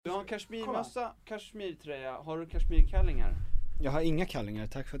Du har en kashmirmössa, kashmirtröja. Har du kashmirkallingar? Jag har inga kallingar,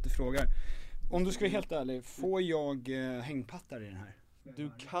 tack för att du frågar. Om du ska vara helt ärlig, får jag hängpattar i den här?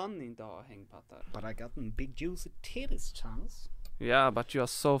 Du kan inte ha hängpattar. But I got some big juicy titties, Charles. Yeah, but you are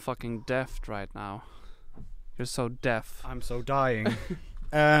so fucking deaf right now. You're so deaf. I'm so dying.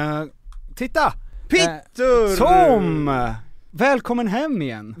 Titta! Pittur! Tom! Välkommen hem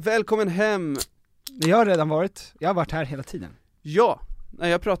igen. Välkommen hem. Jag har redan varit, jag har varit här hela tiden. Ja, när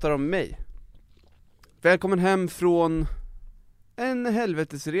jag pratar om mig. Välkommen hem från en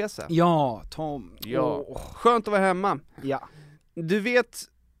helvetesresa. Ja, Tom. Ja, skönt att vara hemma. Ja. Du vet,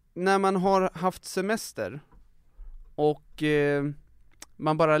 när man har haft semester och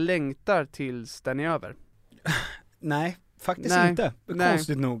man bara längtar tills den är över. Nej, faktiskt inte. Nej.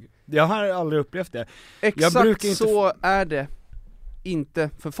 Konstigt nog. Jag har aldrig upplevt det. Exakt så är det inte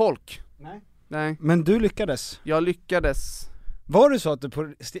för folk. Nej. Men du lyckades. Jag lyckades. Var det så att du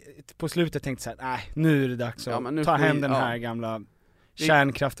på slutet tänkte såhär, nej, nu är det dags att ta hem den här gamla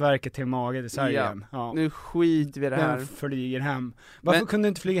kärnkraftverket till Maget i Sverige igen. Ja. Nu skiter vi det här. Den flyger hem. Varför kunde du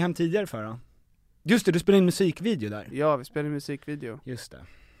inte flyga hem tidigare för då? Just det, du spelade in musikvideo där. Ja, vi spelade in musikvideo. Just det.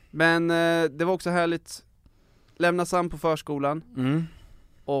 Men det var också härligt. Lämna Sam på förskolan.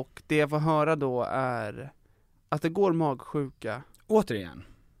 Och det jag får höra då är att det går magsjuka. Återigen.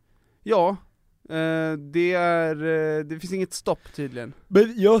 Ja. Det finns inget stopp tydligen.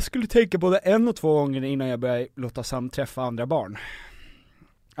 Men jag skulle tänka både 1 och 2 gånger innan jag börjar låta Sam träffa andra barn.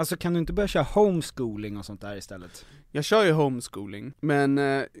 Alltså kan du inte börja köra homeschooling och sånt där istället? Jag kör ju homeschooling, men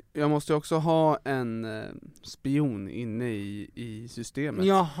jag måste också ha en spion inne i systemet.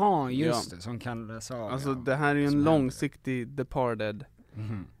 Jaha, just det, som kan läsa av. Alltså det här är ju en långsiktig departed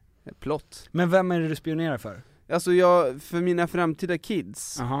plott. Men vem är det du spionerar för? Alltså för mina framtida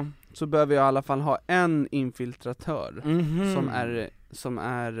kids så behöver jag i alla fall ha en infiltratör som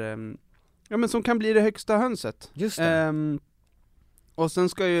är ja men som kan bli det högsta hönset. Just det. Och sen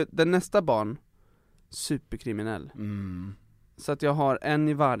ska ju den nästa barn superkriminell. Så att jag har en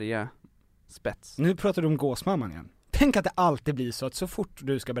i varje spets. Nu pratar du om gåsmamman igen. Tänk att det alltid blir så att så fort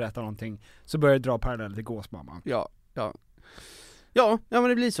du ska berätta någonting så börjar du dra paralleller till gåsmamman. Ja, men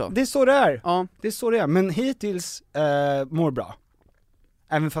det blir så. Det är så det är. Ja. Det är så det är. Men hittills mår bra.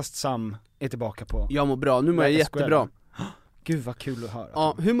 Även fast Sam är tillbaka på. Jag mår bra, nu mår jag jättebra. Gud vad kul att höra.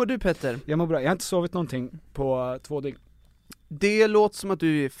 Ja, hur mår du Petter? Jag mår bra, jag har inte sovit någonting på 2 dygn. Det låter som att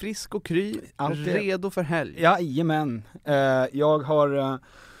du är frisk och kry, redo för helg. Jajamän. Jag har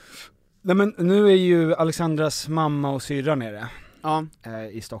nej men nu är ju Alexandras mamma och syrra nere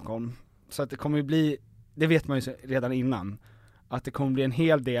i Stockholm. Så att det kommer bli, det vet man ju redan innan, att det kommer bli en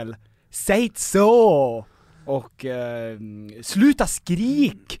hel del säg så och sluta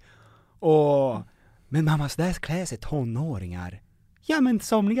skrik och men mammas där klär sig tonåringar. Ja men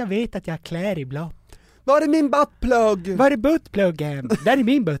somliga vet att jag klär i blått. Var är min buttplug? Var är buttpluggen? Där är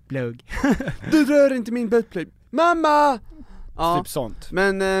min buttplug. Du rör inte min buttplug. Mamma! Ja, typ sånt.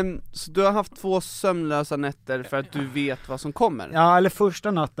 Men så du har haft 2 sömnlösa nätter för att du vet vad som kommer? Ja, eller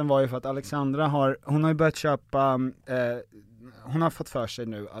första natten var ju för att Alexandra hon har ju börjat köpa hon har fått för sig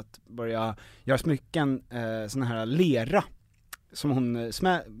nu att börja göra smycken såna här lera som hon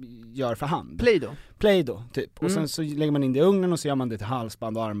gör för hand. Play-Doh typ. Och sen så lägger man in det i ugnen och så gör man det till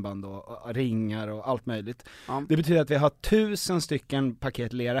halsband och armband och ringar och allt möjligt. Det betyder att vi har 1000 stycken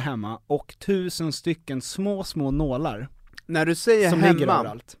paket lera hemma och 1000 stycken små nålar. När du säger som hemma ligger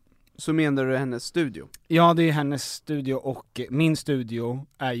överallt. Så menar du hennes studio? Ja, det är hennes studio och min studio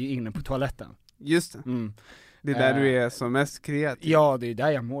är ju inne på toaletten. Just det. Det är där du är som mest kreativ. Ja, det är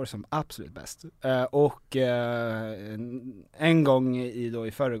där jag mår som absolut bäst. Och en gång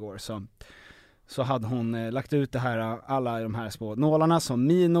i förrgår så hade hon lagt ut det här, alla de här små nålarna som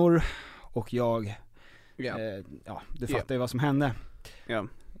minor och jag du fattar ju vad som hände. Ja.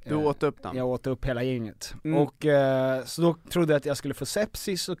 Du åt upp den. Jag åt upp hela gänget. Och så då trodde jag att jag skulle få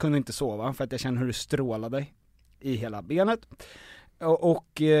sepsis och kunde inte sova för att jag kände hur det strålade i hela benet.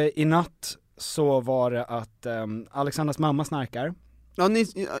 Och i natt så var det att Alexandras mamma snarkar. Ja,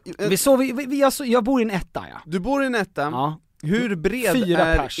 jag bor i en etta, ja. Du bor i en etta? Ja. Hur bred 4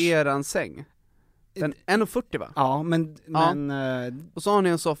 är pers. eran säng? Den 1,40 va? Ja, men och så har ni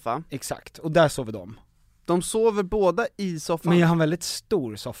en soffa. Exakt, och där sover de. De sover båda i soffan. Men jag har en väldigt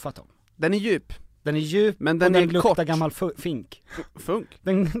stor soffa, Tom. Den är djup. Men den är luktar kort. gammal fink. Funk?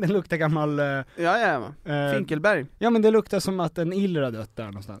 Den luktar gammal Finkelberg. Ja, men det luktar som att en iller har dött där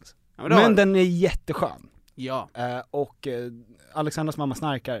någonstans. Ja, men den är jätteskön. Ja. Och Alexandras mamma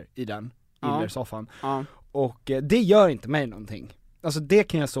snarkar i den illersoffan. Ja. Och det gör inte mig någonting. Alltså det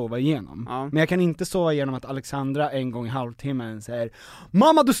kan jag sova igenom. Men jag kan inte sova igenom att Alexandra en gång i halvtimmen säger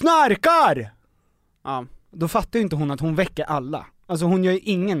mamma du snarkar! Då fattar ju inte hon att hon väcker alla. Alltså hon gör ju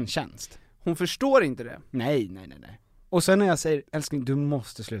ingen tjänst. Hon förstår inte det. Nej. Och sen när jag säger älskling du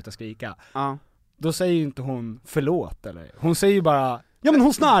måste sluta skrika, då säger ju inte hon förlåt eller. Hon säger ju bara ja men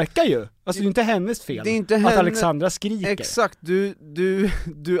hon snarkar ju. Alltså det är inte hennes fel. Det är inte att Alexandra skriker. Exakt,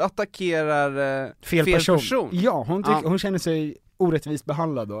 du attackerar fel person. Ja, hon känner sig orättvist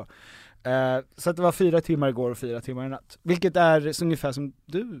behandlad då. Så att det var 4 timmar igår och 4 timmar i natt. Vilket är så ungefär som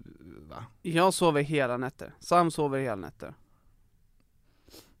du, va? Jag sover hela nätter. Sam sover hela nätter.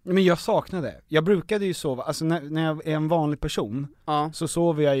 Men jag saknar det. Jag brukade ju sova, alltså när jag är en vanlig person så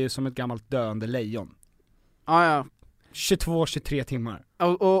sover jag ju som ett gammalt döende lejon. 22-23 timmar.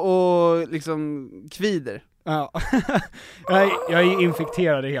 Och liksom kvider. Ja. jag är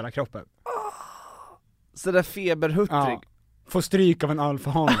infekterad i hela kroppen. Så där feberhuttrig. Får stryk av en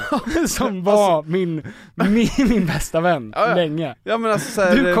alfahane som var min bästa vän länge. Ja men alltså så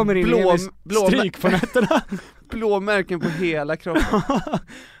här, du kommer in blå stryk på nätterna. Blåmärken på hela kroppen.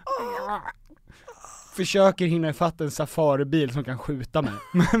 Försöker hinna ifatt en safaribil som kan skjuta mig.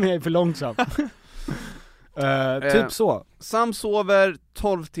 Men jag är för långsam. Typ så. Sam sover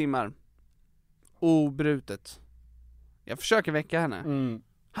 12 timmar obrutet. Jag försöker väcka henne.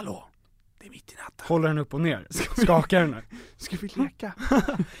 Hallå, det är mitt i natten. Håller den upp och ner. Skakar den. Ska vi leka?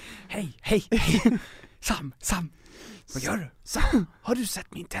 Hej. Sam. Vad gör du? Sam, har du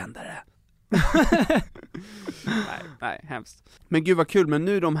sett min tändare? nej, hemskt. Men gud vad kul, men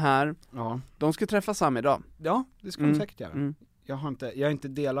nu de här, de ska träffa Sam idag. Ja, det ska de säkert göra. Jag är inte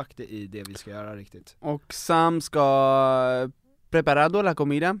delaktig i det vi ska göra riktigt. Och Sam ska preparado la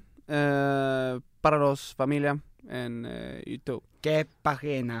comida para los familia en YouTube. Que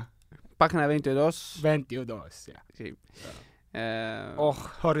página? Página 22. 22, ja. Sí.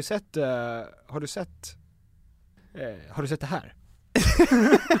 Har du sett det här?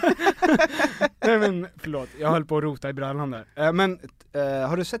 Nej men förlåt, jag höll på att rota i brallan där. Men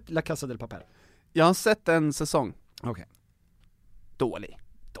har du sett La Casa del Papel? Jag har sett en säsong. Okej. Dåligt.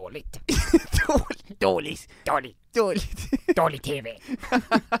 Dålig TV.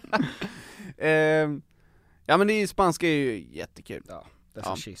 Ja men det är spanska är ju jättekul. Ja,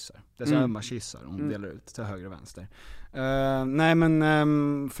 dessa kyssar. Dessa ömma kyssar hon delar ut till höger och vänster. Nej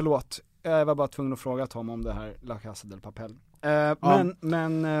men förlåt. Jag var bara tvungen att fråga Tom om det här La Casa del Papel.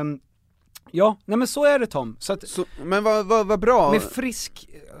 Men så är det Tom. Men vad bra. Med frisk,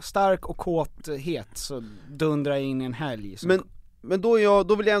 stark och kåthet så dundrar jag in i en helg. Men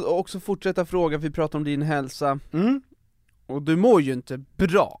då vill jag också fortsätta fråga, för vi pratar om din hälsa. Och du mår ju inte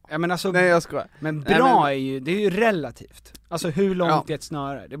bra. Ja, men alltså, nej jag skojar. Men bra är ju relativt. Alltså hur långt är ett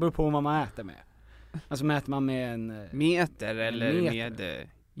snöre? Det beror på vad man äter med. Alltså mäter man med en meter eller med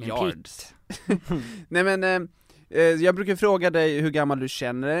yards. Nej men jag brukar fråga dig hur gammal du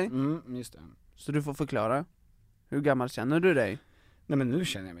känner dig. Just det. Så du får förklara. Hur gammal känner du dig? Nej men nu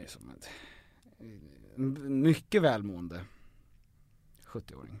känner jag mig som ett mycket välmående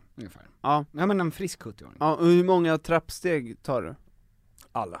 70-åring ungefär. Ja men en frisk 70-åring. Ja, och hur många trappsteg tar du?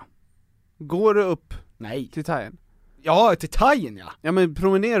 Alla. Går du upp? Nej. Till tajen? Ja, till tajen ja. Ja men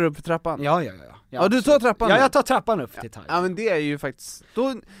promenerar du upp för trappan? Ja, du tar trappan? Ja, jag tar trappan upp till tajen. Ja men det är ju faktiskt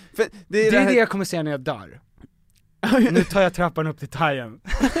det är det jag kommer säga när jag dör. Nu tar jag trappan upp till tajen.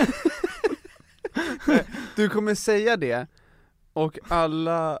 Du kommer säga det och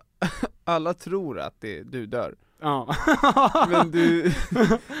alla tror att du dör. Ja.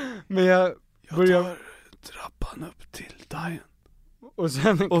 Men jag tar trappan upp till tajen. Och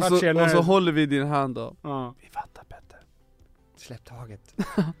sen och så håller vi din hand då. Ja. Vi fattar Petter. Släpp taget.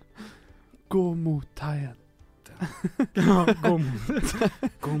 Gå mot tajen. Ja,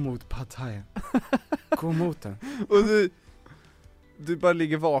 gå mot pad-thaien. Gå mot den. Och du bara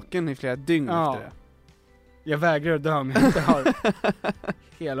ligger vaken i flera dygn efter det. Jag vägrar att dö, men jag inte har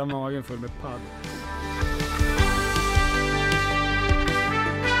hela magen full med pad.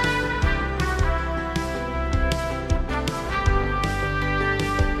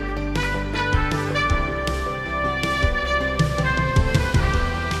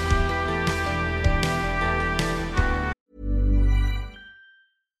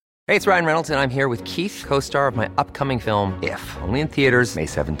 Hey, it's Ryan Reynolds, and I'm here with Keith, co-star of my upcoming film, If, only in theaters May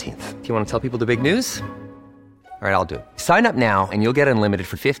 17th. Do you want to tell people the big news? All right, I'll do it. Sign up now and you'll get unlimited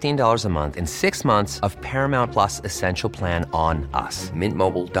for $15 a month and 6 months of Paramount Plus Essential Plan on us.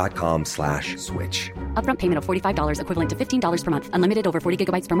 MintMobile.com/switch. Upfront payment of $45 equivalent to $15 per month. Unlimited over 40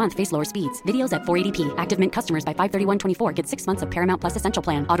 gigabytes per month. Face lower speeds. Videos at 480p. Active Mint customers by 531.24 get 6 months of Paramount Plus Essential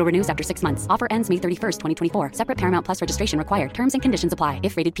Plan. Auto renews after 6 months. Offer ends May 31st, 2024. Separate Paramount Plus registration required. Terms and conditions apply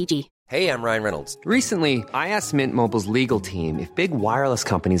if rated PG. Hey, I'm Ryan Reynolds. Recently, I asked Mint Mobile's legal team if big wireless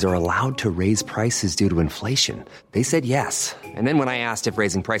companies are allowed to raise prices due to inflation. They said yes. And then when I asked if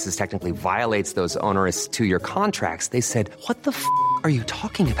raising prices technically violates those onerous 2-year contracts, they said, "What the f*** are you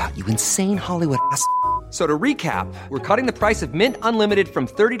talking about, you insane Hollywood ass?" So to recap, we're cutting the price of Mint Unlimited from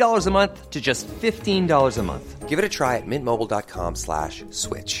 $30 a month to just $15 a month. Give it a try at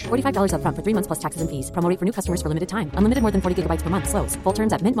mintmobile.com/switch. $45 upfront for 3 months plus taxes and fees. Promo rate for new customers for limited time. Unlimited more than 40 gigabytes per month. Slows full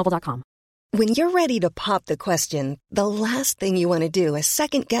terms at mintmobile.com. When you're ready to pop the question, the last thing you want to do is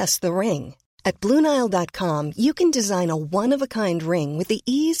second-guess the ring. At BlueNile.com, you can design a one-of-a-kind ring with the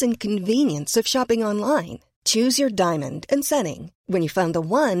ease and convenience of shopping online. Choose your diamond and setting. When you find the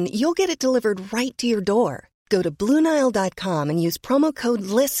one, you'll get it delivered right to your door. Go to BlueNile.com and use promo code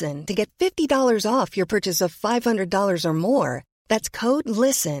LISTEN to get $50 off your purchase of $500 or more. That's code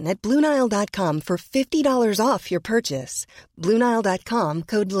LISTEN at BlueNile.com for $50 off your purchase. BlueNile.com,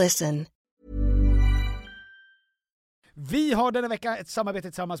 code LISTEN. Vi har denna vecka ett samarbete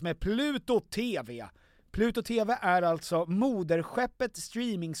tillsammans med Pluto TV. Pluto TV är alltså moderskeppet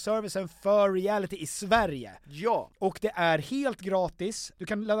streamingservicen för reality i Sverige. Ja. Och det är helt gratis. Du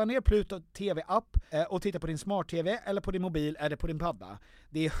kan ladda ner Pluto TV-app och titta på din smart-tv eller på din mobil eller på din padda.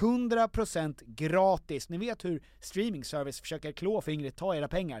 Det är 100% gratis. Ni vet hur streamingservice försöker klåfingrigt ta era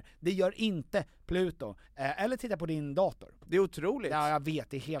pengar. Det gör inte Pluto. Eller titta på din dator. Det är otroligt. Ja, jag vet.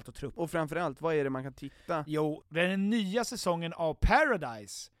 Det är helt otroligt. Och framförallt, vad är det man kan titta? Jo, det är den nya säsongen av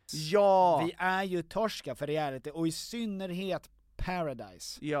Paradise. Ja! Vi är ju torska för reality och i synnerhet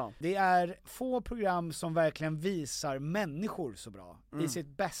Paradise. Ja. Det är få program som verkligen visar människor så bra. I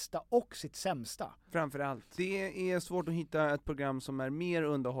sitt bästa och sitt sämsta. Framförallt. Det är svårt att hitta ett program som är mer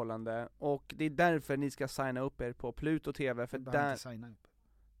underhållande och det är därför ni ska signa upp er på Pluto TV. För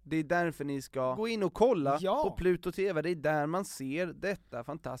det är därför ni ska gå in och kolla på Pluto TV. Det är där man ser detta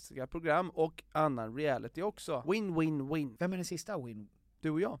fantastiska program och annan reality också. Win, win, win. Vem är den sista win? Du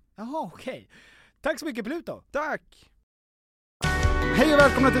och jag. Jaha, okej. Tack så mycket Pluto. Tack! Hej och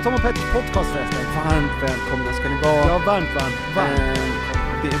välkomna till Tom och Petters podcast förresten. Varmt välkomna ska ni vara. Ja, varmt.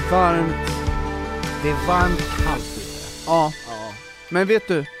 Det är varmt. Det är varmt kallt ute. Ja. Men vet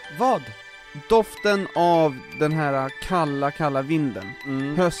du? Vad? Doften av den här kalla vinden.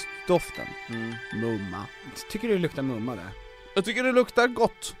 Höstdoften. Mumma. Tycker du det luktar mumma där? Jag tycker det luktar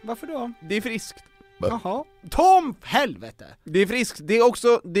gott. Varför då? Det är friskt. Jaha. Tom, helvete! Det är friskt. Det är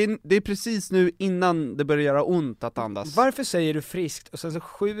också, det är precis nu innan det börjar göra ont att andas. Varför säger du friskt och sen så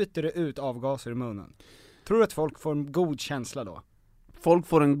skjuter du ut avgaser i munnen? Tror du att folk får en god känsla då? Folk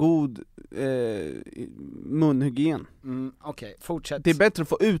får en god munhygien. Okej, fortsätt. Det är bättre att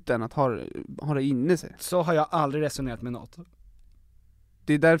få ut än att ha det inne sig. Så har jag aldrig resonerat med något.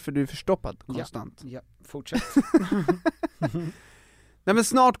 Det är därför du är förstoppad konstant. Ja, fortsätt. Nej men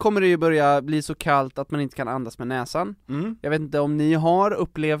snart kommer det ju börja bli så kallt att man inte kan andas med näsan. Jag vet inte om ni har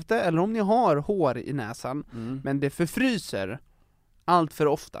upplevt det eller om ni har hår i näsan. Men det förfryser allt för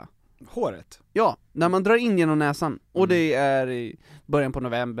ofta. Håret? Ja, när man drar in genom näsan. Och det är i början på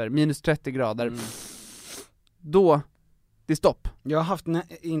november, minus 30 grader. Då, det är stopp. Jag har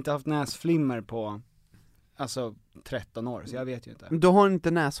inte haft näsflimmer på 13 år, så jag vet ju inte. Du har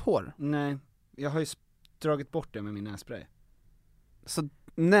inte näshår? Nej, jag har ju dragit bort det med min nässpray. Så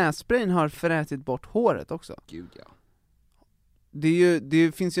nässprayen har förätit bort håret också? Gud ja.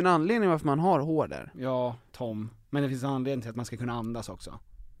 Det finns ju en anledning varför man har hår där. Ja, Tom. Men det finns en anledning till att man ska kunna andas också.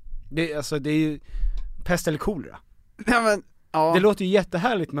 Det är ju pest eller kolera. Ja, men, ja. Det låter ju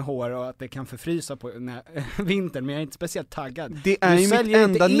jättehärligt med hår och att det kan förfrysa på vintern, men jag är inte speciellt taggad. Det är ju mitt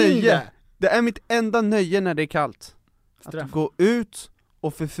enda nöje. Det är mitt enda nöje när det är kallt. Att gå ut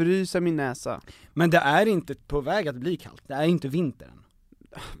och förfrysa min näsa. Men det är inte på väg att bli kallt. Det är inte vintern.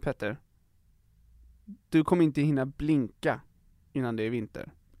 Petter, du kommer inte hinna blinka innan det är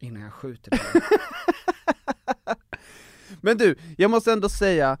vinter. Innan jag skjuter dig. Men du, jag måste ändå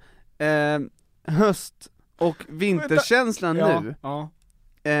säga höst- och vinterkänslan nu. Ja.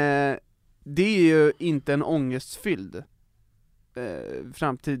 Det är ju inte en ångestfylld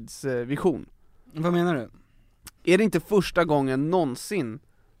framtidsvision. Vad menar du? Är det inte första gången någonsin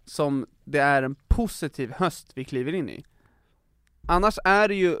som det är en positiv höst vi kliver in i? Annars är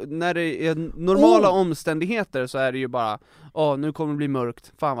det ju, när det är normala omständigheter så är det ju bara, nu kommer det bli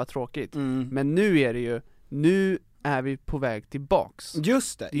mörkt, fan vad tråkigt. Men nu är det ju nu är vi på väg tillbaks.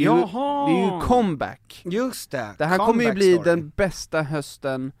 Just det, det är ju comeback. Just det. Det här kommer ju bli den bästa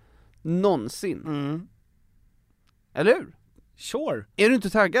hösten någonsin. Eller hur? Sure. Är du inte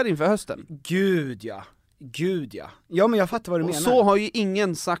taggad inför hösten? Gud ja. Ja, men jag fattar vad du menar. Och så har ju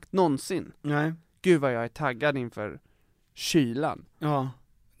ingen sagt någonsin. Nej. Gud vad jag är taggad inför kylan. Ja.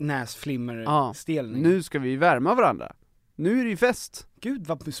 Näsflimmer-stelning. Nu ska vi värma varandra. Nu är det ju fest. Gud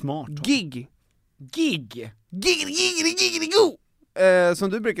vad smart. Gig. Som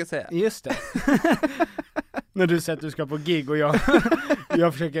du brukar säga. Just det. När du säger att du ska på gig och jag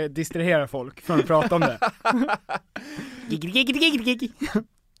försöker distrahera folk från att prata om det. Gig.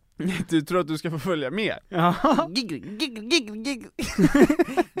 Du tror att du ska få följa med? Ja. Gig.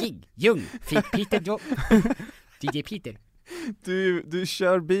 Jung, Fick Peter Jobb. DJ Peter. Du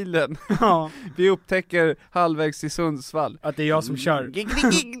kör bilen. Ja. Vi upptäcker halvvägs till Sundsvall att det är jag som kör.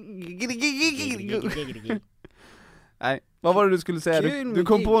 Nej, vad var det du skulle säga? Du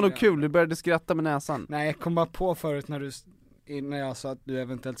kom på något kul, du började skratta med näsan. Nej, jag kom bara på förut när jag sa att du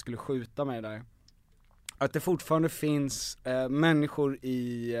eventuellt skulle skjuta mig där. Att det fortfarande finns människor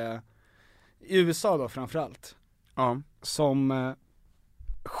i USA då framförallt. Ja. Som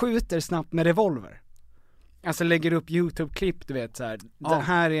skjuter snabbt med revolver. Alltså lägger upp YouTube-klipp, du vet så här. Ja. Det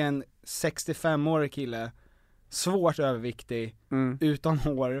här är en 65-årig kille, svårt överviktig, utan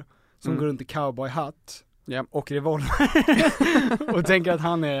hår, som går runt i cowboyhatt och revolver. Och tänker att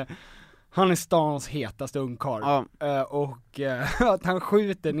han är stans hetaste ungkarl. Och att han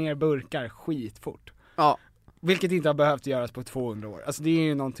skjuter ner burkar skitfort. Ja. Vilket inte har behövt göras på 200 år. Alltså det är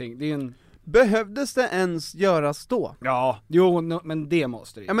ju någonting, det är en... Behövdes det ens göras då? Ja, men det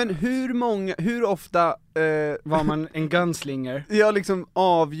måste det ju. Ja, men hur ofta var man en gunslinger? Ja, liksom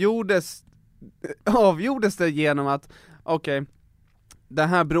avgjordes det genom att okej, det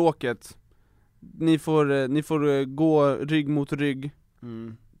här bråket, ni får gå rygg mot rygg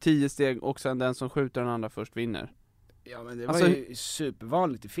 10 steg och sen den som skjuter den andra först vinner. Ja, men det var ju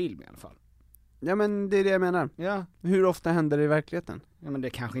supervanligt i film i alla fall. Ja, men det är det jag menar. Ja. Hur ofta händer det i verkligheten? Ja, men det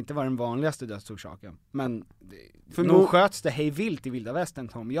kanske inte var den vanligaste dödsorsaken. Men nog sköts det hej vilt i vilda västern,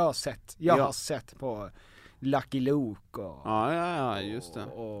 Tom. Jag har sett på Lucky Luke och... Ja, just det.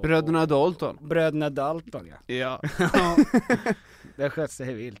 Bröderna Dalton. Bröderna Dalton, ja. Det sköts det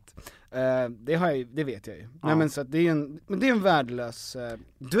hej vilt. Det vet jag ju. Ja. Nej, men så att det är en värdelös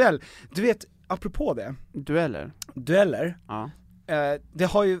duell. Du vet, apropå det. Dueller. Ja.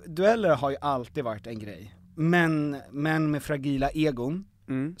 Dueller har ju alltid varit en grej. Män med fragila egon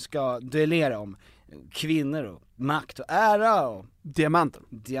ska duellera om kvinnor och makt och ära och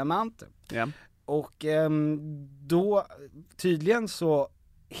diamanter. Ja. Och då tydligen så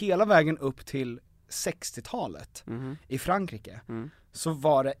hela vägen upp till 60-talet i Frankrike så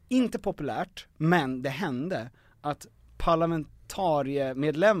var det inte populärt, men det hände att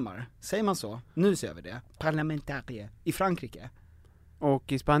parlamentariemedlemmar, säger man så? Nu ser vi det. Parlamentarier i Frankrike.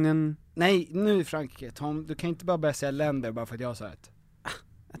 Och i Spanien? Nej, nu i Frankrike. Tom, du kan inte bara börja säga länder bara för att jag sa ett.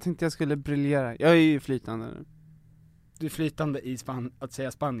 Jag tänkte jag skulle briljera. Jag är ju flytande nu. Du är flytande i att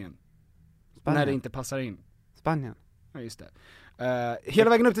säga Spanien. När det inte passar in. Spanien. Ja, just det. Hela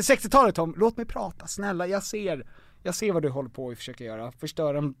vägen upp till 60-talet, Tom. Låt mig prata, snälla. Jag ser vad du håller på att försöka göra.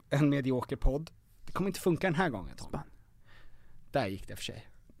 Förstöra en medioker podd. Det kommer inte funka den här gången, Tom. Där gick det för sig.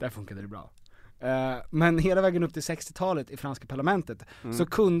 Där funkade det bra. Men hela vägen upp till 60-talet i franska parlamentet så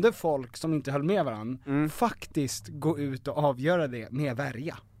kunde folk som inte höll med varandra faktiskt gå ut och avgöra det med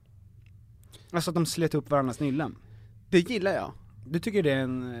värja. Alltså att de slet upp varandras nyllen. Det gillar jag. Du tycker det är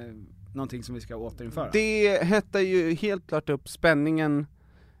någonting som vi ska återinföra? Det hettar ju helt klart upp spänningen.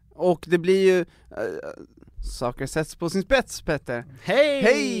 Och det blir ju saker sätts på sin spets, Petter.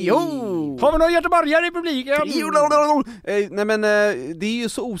 Hej! Har vi någon göteborgare i publiken? Nej, men det är ju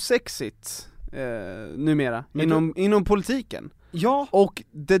så osexigt numera inom politiken. Ja. Och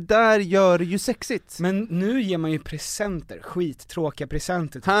det där gör ju sexigt. Men nu ger man ju presenter, skittråkiga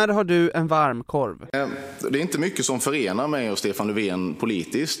presenter. Här har du en varmkorv. Det är inte mycket som förenar mig och Stefan Löfven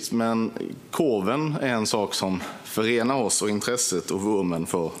politiskt, men korven är en sak som förenar oss och intresset och vurmen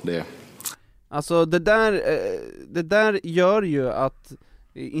för det. Alltså det där gör ju att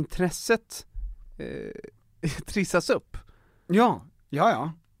intresset trissas upp. Ja.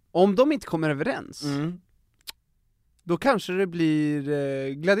 Om de inte kommer överens, då kanske det blir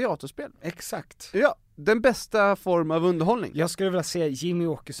gladiatorspel. Exakt. Ja, den bästa form av underhållning. Jag skulle vilja se Jimmy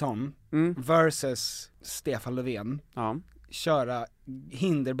Åkesson versus Stefan Löfven köra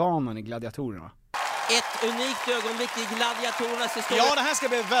hinderbanan i gladiatorerna. Ett unikt ögonblick i gladiatorernas historia. Ja, det här ska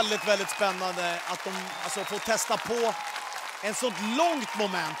bli väldigt, väldigt spännande att de får testa på En sånt långt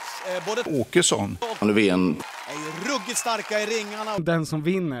moment. Både Åkesson och Löfven är ju ruggigt starka i ringarna. Den som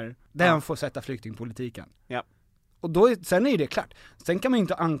vinner, den får sätta flyktingpolitiken. Ja. Och då, sen är ju det klart. Sen kan man ju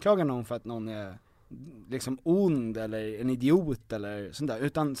inte anklaga någon för att någon är liksom ond eller en idiot eller sånt där,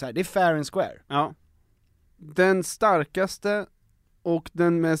 utan så här, det är fair and square. Ja. Den starkaste och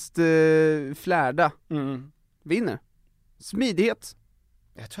den mest flärda vinner. Smidighet.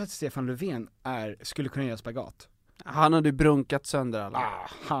 Jag tror att Stefan Löfven skulle kunna göra spagat. Han hade brunkat sönder alla.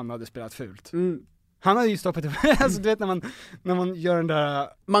 Han hade spelat fult. Han hade ju stoppat alltså du vet när man gör den där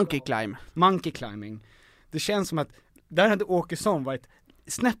monkey climbing. Det känns som att där hade Åkesson varit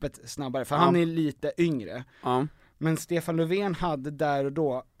snäppet snabbare, för han är lite yngre. Ja. Men Stefan Löfven hade där och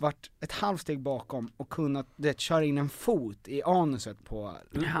då varit ett halvsteg bakom och kunnat köra in en fot i anuset på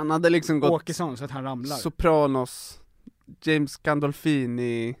han hade liksom gått Åkesson så att han ramlar. Sopranos, James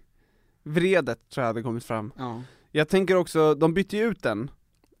Gandolfini vredet tror jag hade kommit fram. Ja. Jag tänker också, de bytte ju ut den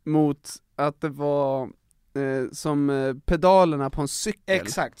mot att det var som pedalerna på en cykel.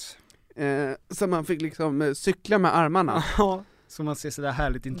 Exakt. Så man fick liksom cykla med armarna. Ja, så man ser sådär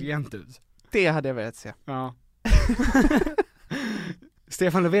härligt intelligent ut. Det hade jag velat se. Ja.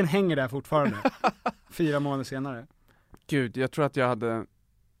 Stefan Löfven hänger där fortfarande 4 månader senare. Gud, jag tror att jag hade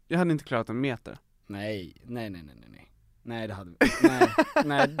inte klarat en meter. Nej, det hade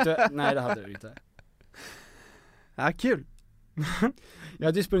nej, det hade du inte. Ja, kul. Jag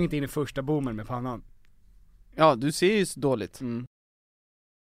hade ju sprungit in i första bommen med pannan. Ja, du ser ju så dåligt.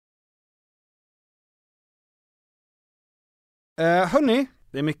 Hörni,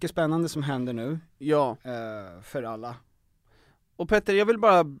 det är mycket spännande som händer nu. Ja. För alla. Och Petter,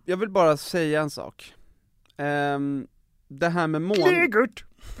 jag vill bara säga en sak. Det här med Gud.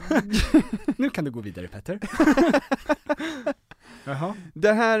 Nu kan du gå vidare, Petter. Jaha.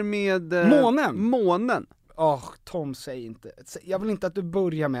 Det här med månen. Tom, säg inte. Jag vill inte att du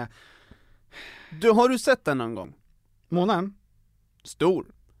börjar med. Har du sett den någon gång? Månen? Stor.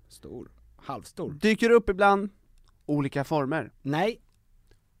 Halvstor. Dyker upp ibland. Olika former. Nej.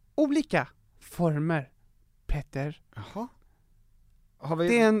 Olika former, Petter. Jaha.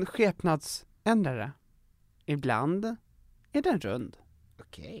 Det är en skepnadsändare. Ibland är den rund.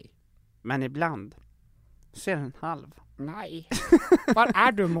 Okej. Men ibland så är den halv. Nej. Var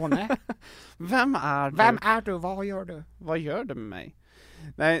är du, måne? Vem är du? Vad gör du? Vad gör du med mig?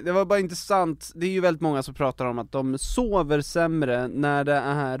 Nej, det var bara intressant. Det är ju väldigt många som pratar om att de sover sämre när det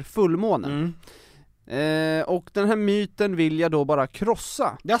är fullmånen. Och den här myten vill jag då bara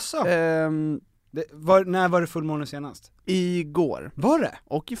krossa. Jaså? När var det fullmåne senast? Igår. Var det?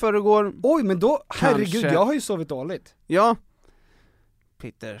 Och i förrgår. Oj, men då, herregud, kanske. jag har ju sovit dåligt. Ja.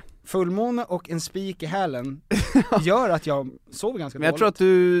 Peter. Fullmåne och en spik i hälen gör att jag sover ganska dåligt. Men jag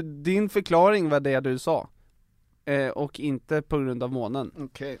tror att din förklaring var det du sa. Och inte på grund av månen.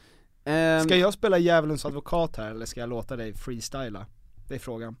 Okej. Ska jag spela djävulens advokat här, eller ska jag låta dig freestyla? Det är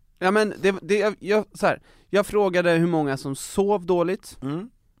frågan. Ja, men jag frågade hur många som sov dåligt.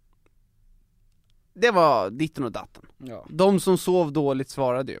 Det var ditten och datten. Ja. De som sov dåligt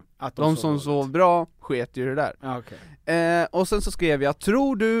svarade ju. Att de som sov bra sket ju det där. Ja, okay. Och sen så skrev jag: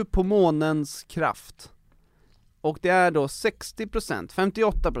 tror du på månens kraft? Och det är då 60%,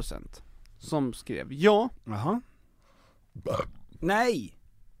 58% som skrev ja. Jaha. Nej.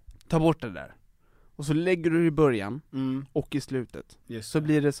 Ta bort det där. Och så lägger du i början och i slutet. Just så det.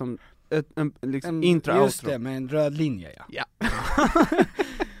 blir det som liksom intro-outro. Just det, med en röd linje, ja.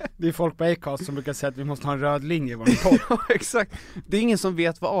 Det är folk på Acast som brukar säga att vi måste ha en röd linje i vår podd. Ja, exakt. Det är ingen som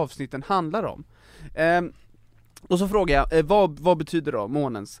vet vad avsnitten handlar om. Och så frågar jag, vad betyder då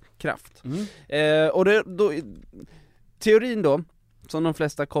månens kraft? Och teorin då, som de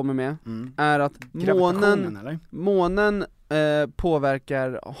flesta kommer med, är att månen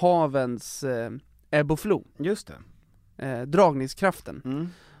påverkar havens ebb och flow. Just det. Dragningskraften.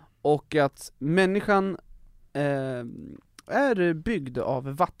 Och att människan är byggd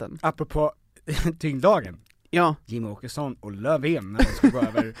av vatten. Apropå tyngdlagen. Ja. Jimmy Åkesson och Löfven när de ska gå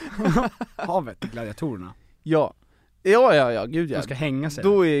över havet, gladiatorerna. Ja, gud ja. De ska hänga sig.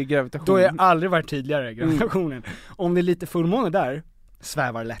 Då är gravitationen. Då är aldrig varit tydligare, gravitationen. Om det är lite fullmåne där,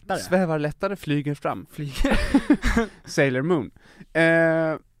 svävar lättare, flyger fram. Sailor Moon.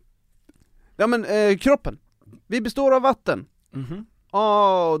 Kroppen. Vi består av vatten.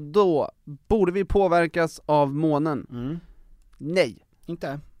 Då borde vi påverkas av månen. Nej.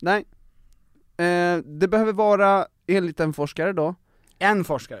 Inte? Nej. Det behöver vara, enligt en forskare då. En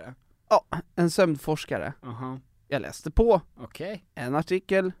forskare? Ja, en sömnforskare. Jag läste på en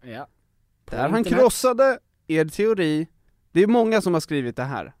artikel där han krossade er teori. Det är många som har skrivit det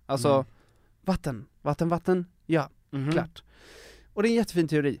här. Alltså, vatten, ja, klart. och det är en jättefin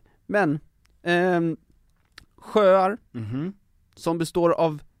teori, men sjöar som består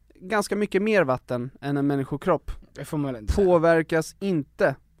av ganska mycket mer vatten än en människokropp påverkas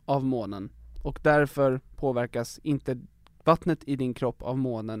inte av månen, och därför påverkas inte vattnet i din kropp av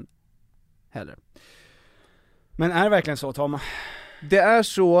månen heller. Men är det verkligen så, Tom? Det är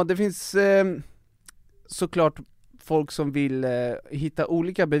så, det finns såklart folk som vill hitta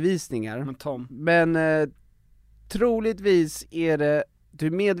olika bevisningar, men troligtvis är det, du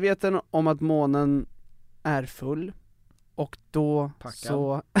är medveten om att månen är full, och då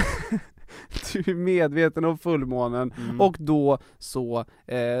så du är medveten om fullmånen, och då så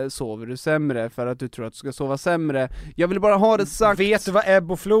sover du sämre för att du tror att du ska sova sämre. Jag vill bara ha det sagt. Vet du vad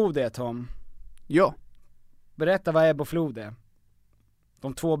ebb och flod är, Tom? Ja. Berätta vad ebb och flod är.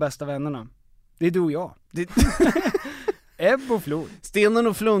 De 2 bästa vännerna. Det är du och jag. Ebb och flod. Stenen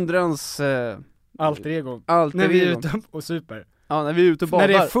och flundrans alter ego. När vi är ute och super. Ja, när vi är ute och badar.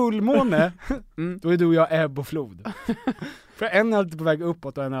 När det är fullmåne, då är du och jag ebb och flod. För en är alltid på väg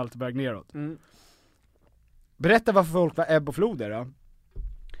uppåt och en är alltid på väg neråt. Berätta varför folk var ebb och flod är då.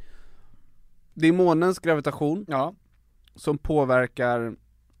 Det är månens gravitation som påverkar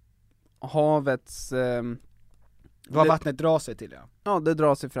havets vad vattnet drar sig till, ja, det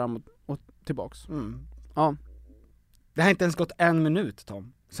drar sig fram och tillbaks. Ja. Det har inte ens gått 1 minut,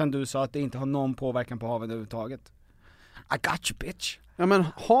 Tom, sen du sa att det inte har någon påverkan på haven överhuvudtaget. I got you, bitch. Ja, men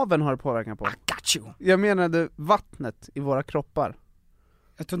haven har påverkan på. I got you. Jag menade vattnet i våra kroppar.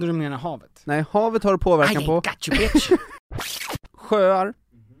 Jag trodde du menade havet. Nej, havet har påverkan på. I got you, bitch. Sjöar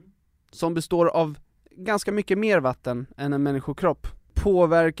som består av ganska mycket mer vatten än en människokropp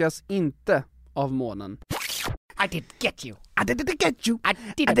påverkas inte av månen. I did get you. I did get you.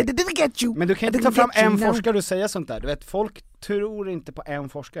 I did get you. Men du kan inte ta fram en forskare och säga sånt där. Du vet, folk tror inte på en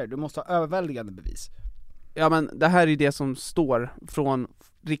forskare. Du måste ha överväldigande bevis. Ja, men det här är det som står från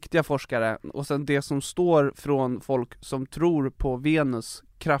riktiga forskare, och sen det som står från folk som tror på Venus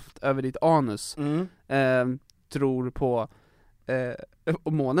kraft över ditt anus, tror på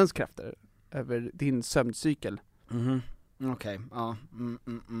och månens krafter över din sömncykel. Okej, ja.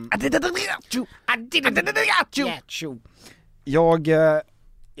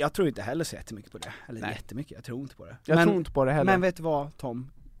 Jag tror inte heller så jättemycket på det. Eller jättemycket, jag tror inte på det. Jag tror inte på det heller. Men vet du vad,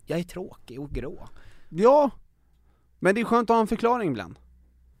 Tom? Jag är tråkig och grå. Ja, men det är skönt att ha en förklaring ibland.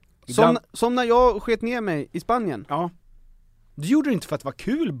 Som när jag sket ner mig i Spanien. Ja. Du gjorde det inte för att det var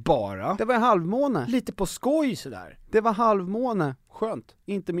kul bara. Det var halvmåne. Lite på skoj sådär. Det var halvmåne. Skönt.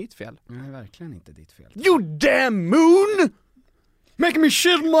 Inte mitt fel. Nej, verkligen inte ditt fel. You damn moon! Make me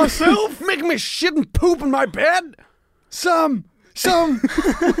shit myself! Make me shit and poop in my bed! Sam,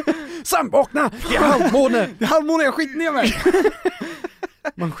 vakna! Det är halvmåne! Det är halvmåne, jag skiter ner mig!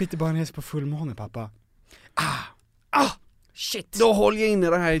 Man skiter bara ner sig på fullmåne, pappa. Shit. Då håller jag inne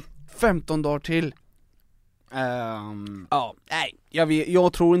det här i 15 dagar till. Nej,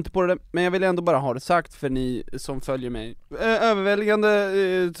 jag tror inte på det, men jag vill ändå bara ha det sagt för ni som följer mig.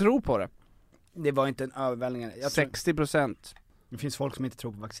 Överväldigande tror på det. Det var inte en överväldigande. 60%. Det finns folk som inte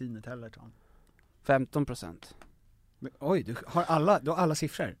tror på vaccinet heller, Tom. 15%. Men, oj, du har alla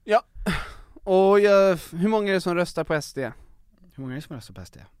siffror? Ja. Och hur många är det som röstar på SD? Hur många är det som röstar på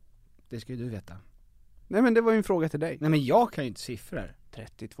SD? Det ska ju du veta. Nej, men det var ju en fråga till dig. Nej, men jag kan ju inte siffror.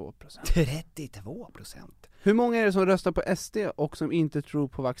 32%. 32%? Hur många är det som röstar på SD och som inte tror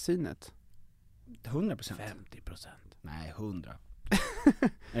på vaccinet? 100%. 50%. Nej, 100.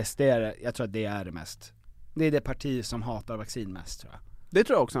 SD är, jag tror att det är det mest. Det är det parti som hatar vaccin mest, tror jag. Det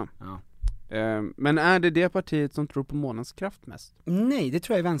tror jag också. Ja. Men är det partiet som tror på månens kraft mest? Nej, det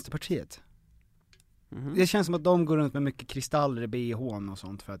tror jag är Vänsterpartiet. Det känns som att de går runt med mycket kristaller i BH:n och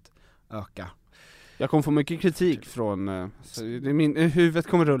sånt för att öka. Jag kommer få mycket kritik från huvudet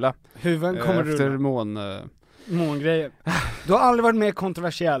kommer rulla. Huvudet kommer rulla. Efter mångrejer. Du har aldrig varit mer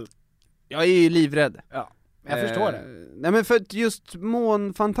kontroversiell. Jag är ju livrädd. Ja, jag förstår det. Nej, men för att just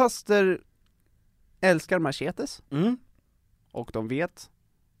månfantaster älskar machetes. Och de vet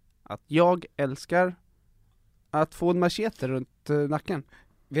att jag älskar att få en machete runt nacken.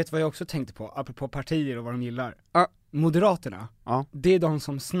 Vet du vad jag också tänkte på, apropå partier och vad de gillar? Moderaterna, det är de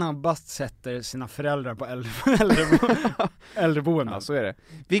som snabbast sätter sina föräldrar på äldreboenden. Ja, så är det.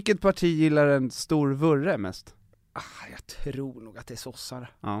 Vilket parti gillar en stor vurre mest? Jag tror nog att det är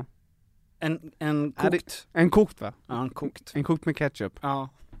sossar. Ja. En kokt. En kokt, va? Ja, en kokt. En kokt med ketchup. Ja.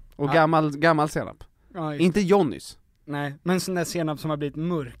 Och gammal senap. Ja, inte Johnnys. Nej, men sån där senap som har blivit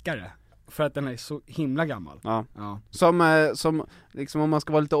mörkare. För att den är så himla gammal. Ja. Som liksom, om man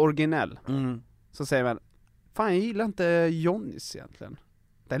ska vara lite originell, så säger man, fan, jag gillar inte Johnnys egentligen.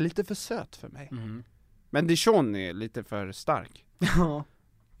 Det är lite för söt för mig. Men Dijon är lite för stark.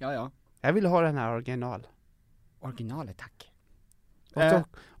 Ja. Jag vill ha den här original. Originalet, tack.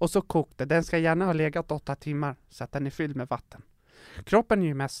 Och så kokte. Den ska gärna ha legat 8 timmar så att den är fylld med vatten. Kroppen är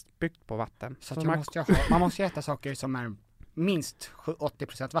ju mest byggd på vatten. Så man måste äta saker som är minst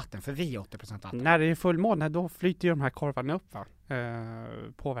 80% vatten, för vi är 80% vatten. När det är fullmåne, då flyter ju de här korvarna upp, va?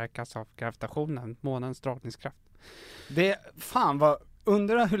 Påverkas av gravitationen, månens dragningskraft.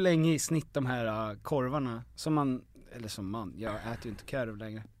 Undrar hur länge i snitt de här korvarna jag äter ju inte korv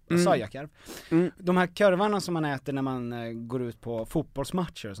längre. Sa jag korv? De här korvarna som man äter när man går ut på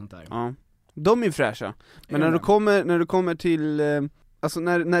fotbollsmatcher och sånt där. Ja. De är fräscha. Men när du kommer till alltså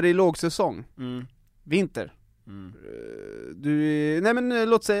när det är lågsäsong, vinter.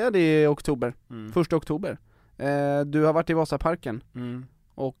 Låt säga det är oktober. 1 oktober. Du har varit i Vasaparken.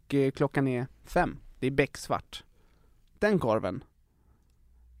 Och klockan är 5. Det är becksvart. Den korven,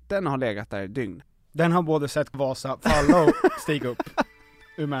 den har legat där i dygn. Den har både sett Vasa falla och stiga upp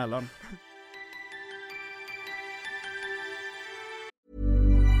ur Mälaren.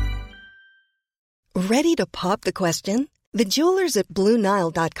 Ready to pop the question? The jewelers at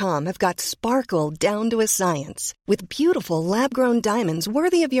BlueNile.com have got sparkle down to a science with beautiful lab-grown diamonds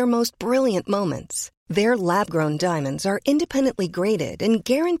worthy of your most brilliant moments. Their lab-grown diamonds are independently graded and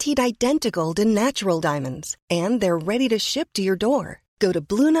guaranteed identical to natural diamonds, and they're ready to ship to your door. Go to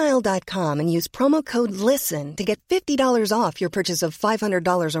BlueNile.com and use promo code LISTEN to get $50 off your purchase of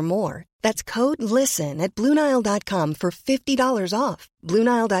 $500 or more. That's code LISTEN at BlueNile.com for $50 off.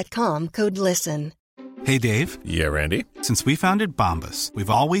 BlueNile.com, code LISTEN. Hey, Dave. Yeah, Randy. Since we founded Bombas, we've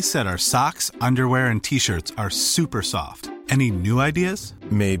always said our socks, underwear, and T-shirts are super soft. Any new ideas?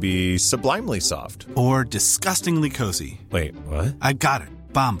 Maybe sublimely soft. Or disgustingly cozy. Wait, what? I got it.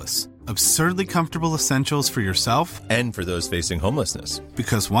 Bombas. Absurdly comfortable essentials for yourself and for those facing homelessness.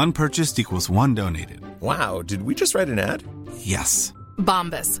 Because one purchased equals one donated. Wow, did we just write an ad? Yes.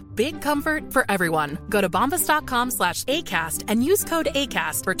 Bombas. Big comfort for everyone. Go to bombas.com/ACAST and use code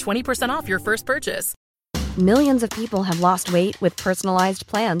ACAST for 20% off your first purchase. Millions of people have lost weight with personalized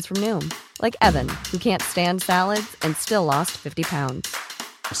plans from Noom. Like Evan, who can't stand salads and still lost 50 pounds.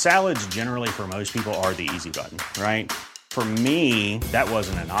 Salads generally for most people are the easy button, right? For me, that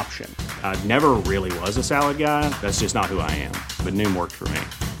wasn't an option. I never really was a salad guy. That's just not who I am. But Noom worked for me.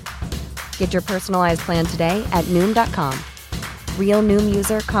 Get your personalized plan today at Noom.com. Real Noom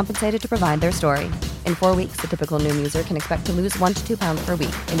user compensated to provide their story. In 4 weeks, the typical Noom user can expect to lose 1 to 2 pounds per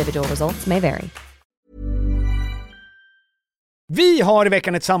week. Individual results may vary. Vi har i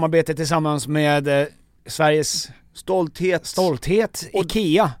veckan ett samarbete tillsammans med Sveriges stolthet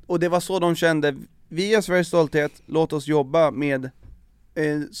IKEA. Och det var så de kände, vi är Sveriges stolthet, låt oss jobba med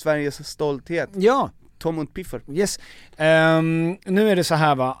Sveriges stolthet. Ja. Tom und Piffer. Yes. Nu är det så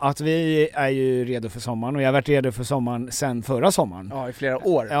här, va, att vi är ju redo för sommaren, och jag har varit redo för sommaren sedan förra sommaren. Ja, i flera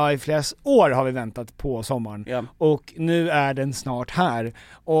år. Ja, i flera år har vi väntat på sommaren. Ja. Och nu är den snart här.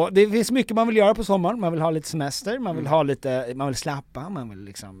 Och det finns mycket man vill göra på sommaren. Man vill ha lite semester, man vill ha lite, man vill slappa, man vill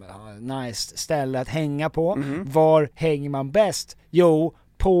liksom ha ett nice ställe att hänga på. Var hänger man bäst? Jo,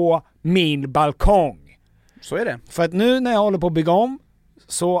 på min balkong. Så är det. För att nu när jag håller på att bygga om,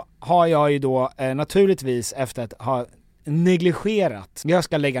 så har jag ju då naturligtvis, efter att ha negligerat, jag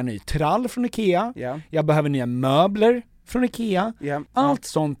ska lägga ny trall från IKEA, jag behöver nya möbler från IKEA, allt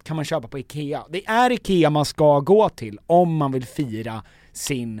sånt kan man köpa på IKEA. Det är IKEA man ska gå till om man vill fira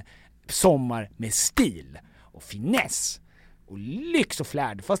sin sommar med stil och finess och lyx och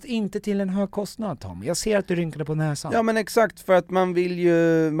flärd, fast inte till en hög kostnad, Tom. Jag ser att du rynkade på näsan. Ja, men exakt, för att man vill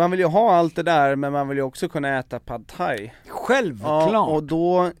ju ha allt det där, men man vill ju också kunna äta pad thai. Självklart. Ja, och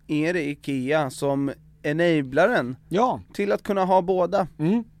då är det IKEA som enablaren till att kunna ha båda.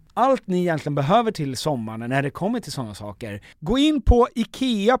 Allt ni egentligen behöver till sommaren när det kommer till sådana saker. Gå in på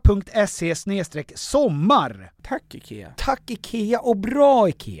ikea.se/sommar. Tack IKEA. Tack IKEA, och bra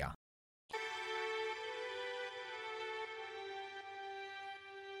IKEA.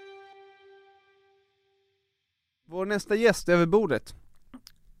 Vår nästa gäst över bordet.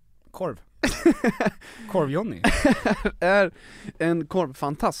 Korv. Korv-Johnny. Är en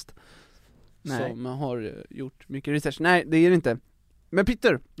korvfantast. Som har gjort mycket research. Nej, det är det inte. Men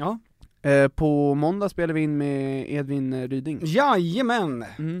Peter. Ja. På måndag spelar vi in med Edvin Ryding. Jajamän.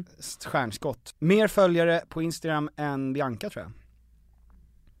 Stjärnskott. Mer följare på Instagram än Bianca, tror jag.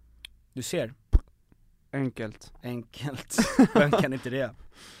 Du ser. Enkelt. Vem kan inte det?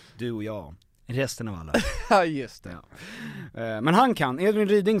 Du och jag. Resten av alla. Ja, just det. Ja. Men han kan. Edvin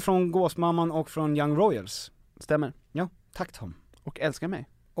Ryding från Gåsmamman och från Young Royals. Stämmer. Ja, tack Tom. Och älskar mig.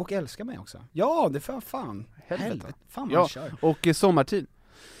 Och älskar mig också. Ja, det får fan. Helvete. Fan man kör. Och sommartid.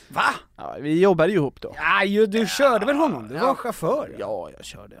 Va? Ja, vi jobbade ju ihop då. Ja, du körde väl honom? Du var chaufför. Ja, jag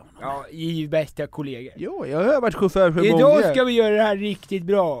körde honom. Ja, i bästa kollegor. Jo, jag har varit chaufför för Idag många. ska vi göra det här riktigt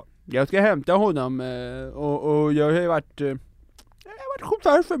bra. Jag ska hämta honom och jag har varit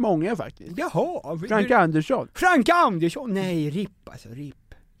chaufför för många faktiskt. Jaha. Frank Andersson. Frank Andersson? Nej, RIP alltså,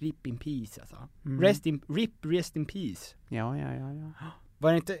 RIP in peace alltså. Rest in peace. Ja.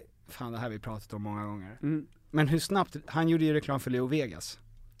 Var det inte, fan det här vi pratat om många gånger. Men hur snabbt, han gjorde ju reklam för Leo Vegas,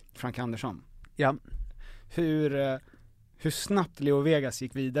 Frank Andersson. Ja. Hur snabbt Leo Vegas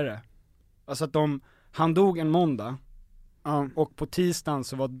gick vidare. Alltså att han dog en måndag och på tisdagen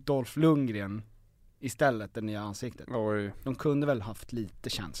så var Dolph Lundgren istället det nya ansiktet. Oj. De kunde väl haft lite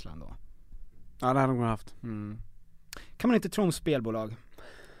känsla ändå. Ja, det hade de haft. Kan man inte tro om spelbolag?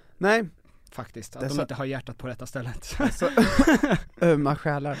 Nej. Faktiskt, att de inte har hjärtat på rätta stället. Ömma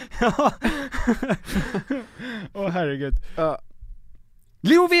själar. Åh herregud.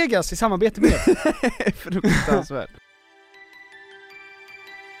 Leo Vegas i samarbete med fruktansvärt.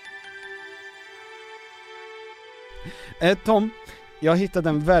 Tom, jag hittade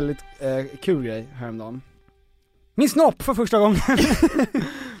en väldigt kul grej häromdagen. Min snopp för första gången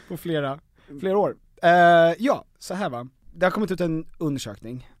på flera år. Ja, så här va. Det har kommit ut en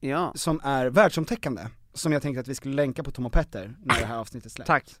undersökning som är världsomtäckande, som jag tänkte att vi skulle länka på Tom och Petter när det här avsnittet släpps.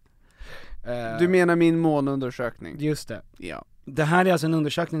 Tack. Du menar min månundersökning? Just det. Ja. Det här är alltså en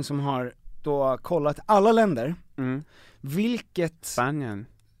undersökning som har då kollat alla länder. Vilket... Spanien.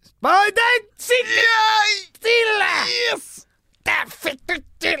 Stilla! Yes! Där fick du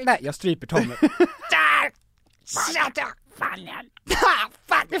till det! Jag stryper Tom. Där! Shut up, Spanien!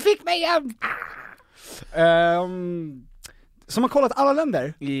 Fan, du fick mig igen! Som har kollat alla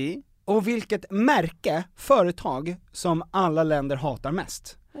länder. Och vilket märke, företag, som alla länder hatar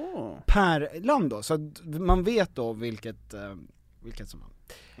mest. Per land då, så man vet då vilket som man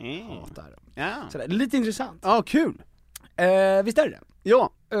hatar. Sådär, lite intressant. Ja, kul. Visst är det?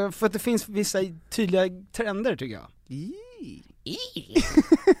 Ja. För att det finns vissa tydliga trender tycker jag.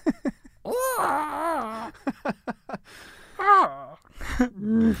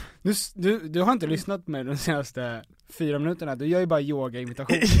 Du har inte lyssnat med de senaste 4 minuterna. Du gör ju bara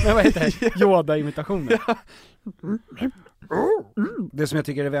yoga-imitation. Men vad heter det? Yoda-imitationer. Det som jag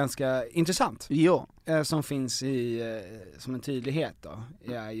tycker är ganska intressant, som finns i som en tydlighet då,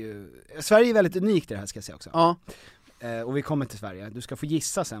 är ju Sverige är väldigt unikt i det här, ska jag säga också. Ja. Och vi kommer till Sverige. Du ska få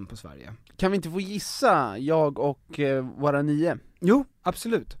gissa sen på Sverige. Kan vi inte få gissa, jag och våra 9? Jo,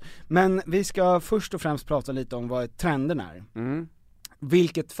 absolut. Men vi ska först och främst prata lite om vad trenden är.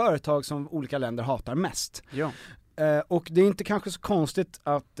 Vilket företag som olika länder hatar mest. Ja. Och det är inte kanske så konstigt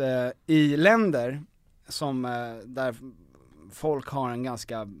att i länder som där folk har en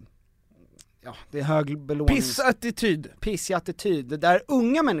ganska, det är hög belånings... Pissig attityd, där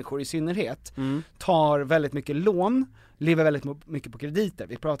unga människor i synnerhet tar väldigt mycket lån, lever väldigt mycket på krediter.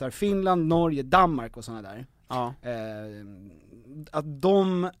 Vi pratar Finland, Norge, Danmark och sådana där. Ja. Att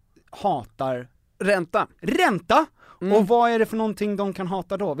de hatar ränta. Och vad är det för någonting de kan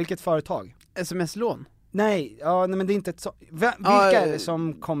hata då? Vilket företag? SMS-lån. Nej, men det är inte ett så... Vilka är det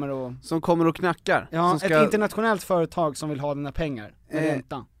som kommer och knackar? Ja, som ska... ett internationellt företag som vill ha dina pengar med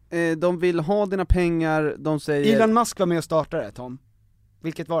ränta. De vill ha dina pengar, de säger... Elon Musk var med och startade det, Tom.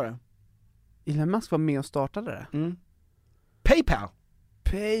 Vilket var det? Elon Musk var med och startade det? PayPal.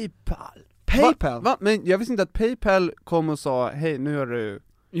 Va? Men jag visste inte att PayPal kom och sa, hej, nu har du...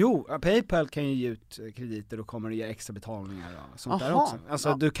 Jo, PayPal kan ju ge ut krediter och kommer att ge extra betalningar och sånt där också.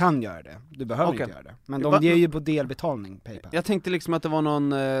 Alltså du kan göra det, du behöver inte göra det. Men de ger ju på delbetalning, PayPal. Jag tänkte liksom att det var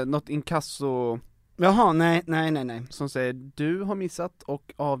något inkasso... Jaha, nej. Som säger, du har missat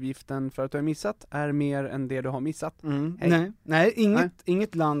och avgiften för att du har missat är mer än det du har missat. Nej,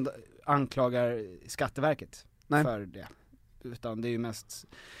 inget land anklagar Skatteverket för det. Utan det är ju mest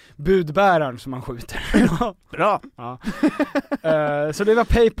budbäraren som man skjuter. Bra! Ja. Så det var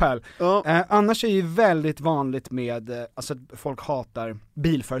PayPal. Annars är det ju väldigt vanligt med alltså att folk hatar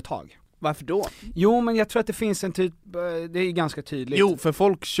bilföretag. Varför då? Jo, men jag tror att det finns det är ganska tydligt. Jo, för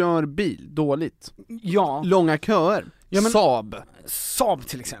folk kör bil dåligt. Ja. Långa köer. Ja, men, Saab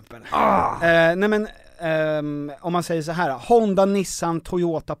till exempel. Nej men, om man säger så här: Honda, Nissan,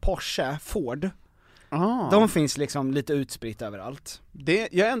 Toyota, Porsche, Ford. De finns liksom lite utspritt överallt.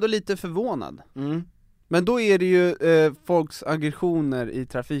 Jag är ändå lite förvånad. Men då är det ju folks aggressioner i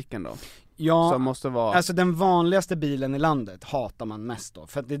trafiken då. Ja, som måste vara... alltså den vanligaste bilen i landet hatar man mest då,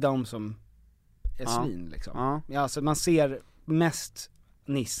 för att det är de som är svin liksom. Ja, alltså man ser mest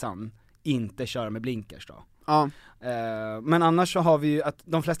Nissan inte köra med blinkers då. Ja. Men annars så har vi ju att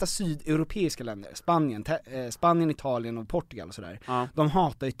de flesta sydeuropeiska länder, Spanien, Italien och Portugal och sådär, de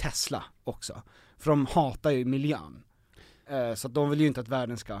hatar ju Tesla också. För de hatar ju miljön. Så att de vill ju inte att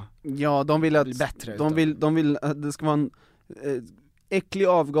världen ska bli bättre. De vill att det ska vara en äcklig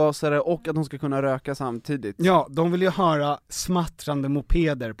avgasare och att de ska kunna röka samtidigt. Ja, de vill ju höra smattrande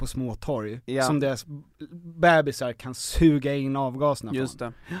mopeder på små torg som deras bebisar kan suga in avgaserna Just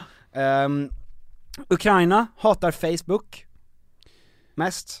från. det. Ukraina hatar Facebook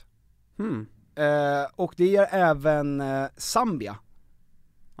mest. Och det gör även Zambia.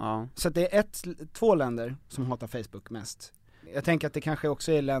 Ja. Så att det är 2 länder som hatar Facebook mest. Jag tänker att det kanske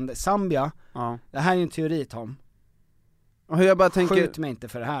också är länder, Zambia, det här är ju en teori, Tom. Och jag bara tänker, skjut mig inte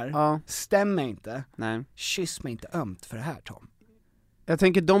för det här, stäm mig inte, kyss mig inte ömt för det här, Tom. Jag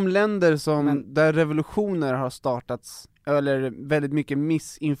tänker de länder där revolutioner har startats, eller väldigt mycket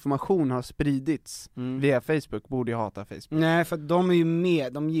missinformation har spridits via Facebook, borde ju hata Facebook. Nej, för de är ju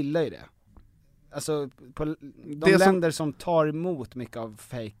med, de gillar ju det. Alltså, de länder som tar emot mycket av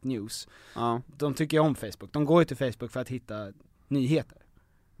fake news, de tycker ju om Facebook. De går ju till Facebook för att hitta nyheter.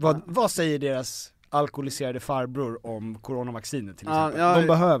 Vad säger deras alkoholiserade farbror om coronavaccinet till exempel? De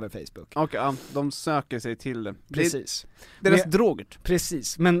behöver Facebook. Okej, de söker sig till det. Precis. Deras droger.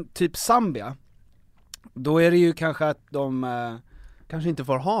 Precis, men typ Zambia, då är det ju kanske att de kanske inte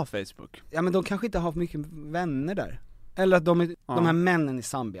får ha Facebook. Ja, men de kanske inte har mycket vänner där. Eller att de här männen i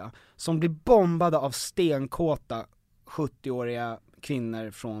Zambia som blir bombade av stenkåta 70-åriga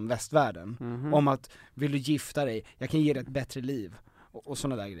kvinnor från västvärlden om att, vill du gifta dig, jag kan ge dig ett bättre liv och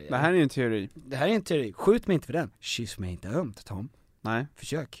sådana där grejer. Det här är ju en teori. Det här är en teori, skjut mig inte för den. Kyss mig inte ömt, Tom. Nej.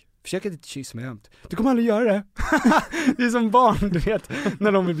 Försök att inte kyssa mig ömt. Du kommer aldrig göra det. Det är som barn, du vet,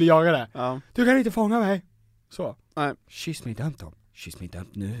 när de vill bli jagade. Du kan inte fånga mig. Så. Nej. Kyss mig inte ömt, Tom. Kyss mig inte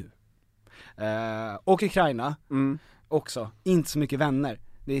ömt nu. Och Ukraina också, inte så mycket vänner.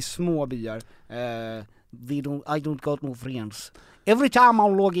 Det är små byar. I don't got no friends. Every time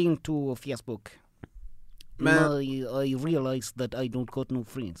I log into Facebook, I realize that I don't got no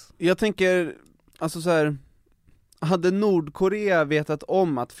friends. Jag tänker, alltså så här, hade Nordkorea vetat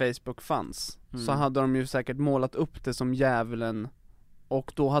om att Facebook fanns, så hade de ju säkert målat upp det som djävulen,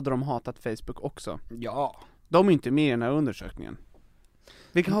 och då hade de hatat Facebook också. Ja. De är inte med i den här undersökningen.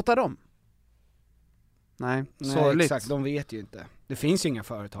 Vilka hatar de? Nej, sorgligt. Exakt, de vet ju inte. Det finns ju inga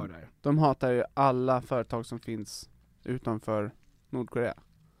företag där. De hatar ju alla företag som finns utanför Nordkorea.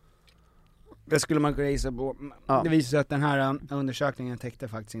 Det skulle man kunna gissa på. Det visar sig att den här undersökningen täckte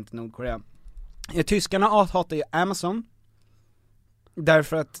faktiskt inte Nordkorea. Tyskarna hatar ju Amazon.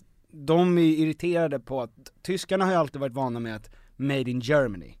 Därför att de är irriterade på att tyskarna har ju alltid varit vana med att Made in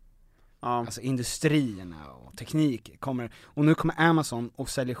Germany. Alltså industrierna och teknik kommer, och nu kommer Amazon och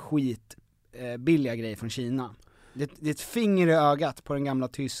säljer billiga grejer från Kina. Det är ett finger i ögat på den gamla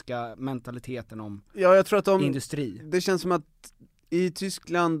tyska mentaliteten om jag tror att industri. Det känns som att i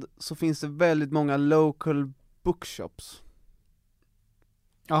Tyskland så finns det väldigt många local bookshops.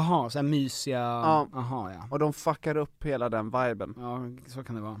 Jaha, så här mysiga. Ja. Och de fuckar upp hela den viben. Ja, så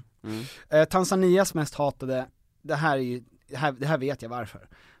kan det vara. Tanzanias mest hatade, det här vet jag varför,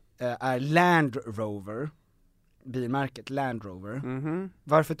 är Land Rover. Bilmärket Land Rover.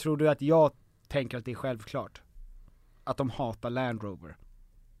 Varför tror du att jag tänker att det är självklart att de hatar Land Rover?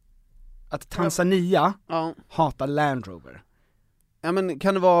 Att Tanzania hatar Land Rover. Ja, men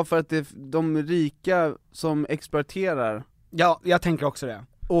kan det vara för att det är de rika som exploaterar? Ja, jag tänker också det.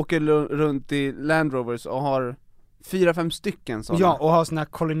 Åker runt i Land Rovers och har 4-5 stycken sådana. Ja, och har såna här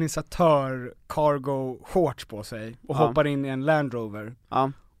kolonisatör cargo shorts på sig och hoppar in i en Land Rover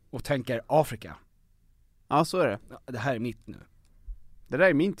och tänker Afrika. Ja, så är det. Det här är mitt nu. Det där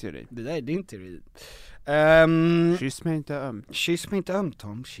är min teori. Det där är din teori. Kyss mig inte ömt. Kyss mig inte ömt,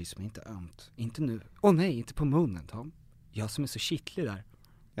 Tom. Kyss mig inte ömt. Inte nu. Åh nej, inte på munnen, Tom. Jag som är så kittlig där.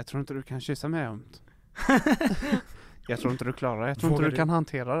 Jag tror inte du kan kyssa mig ömt. Jag tror inte du klarar det. Jag tror inte du kan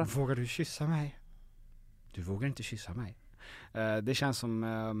hantera det. Vågar du kyssa mig? Du vågar inte kyssa mig. Det känns som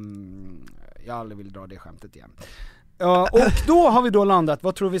jag aldrig vill dra det skämtet igen. Och då har vi då landat.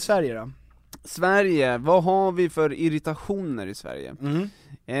 Vad tror vi Sverige då? Sverige, vad har vi för irritationer i Sverige?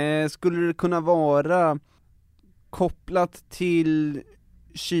 Skulle det kunna vara kopplat till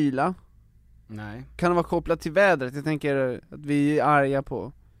kyla? Nej. Kan det vara kopplat till vädret? Jag tänker att vi är arga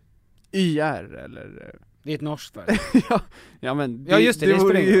på YR eller... Det är ett norskt färg. Ja, men ja, just det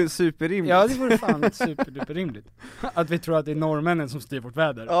vore ju superrimligt. Ja, det vore fan superrimligt. Att vi tror att det är norrmännen som styr vårt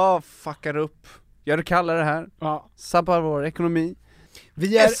väder. Ja, fuckar upp. Gör det kallare här. Ja. Sabbar vår ekonomi.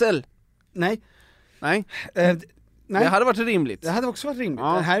 Vi är... SL! Nej. Nej. Det hade varit rimligt. Det hade också varit rimligt.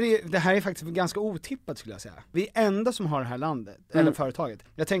 Ja. Det här är faktiskt ganska otippat skulle jag säga. Vi är enda som har det här landet, eller företaget.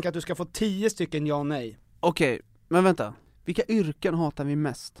 Jag tänker att du ska få 10 stycken ja och nej. Okej, men vänta. Vilka yrken hatar vi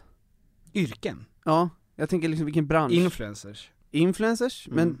mest? Yrken? Ja, jag tänker liksom vilken bransch. Influencers?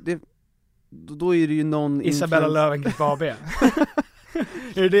 Men då är det ju någon Isabella Löwengrip AB.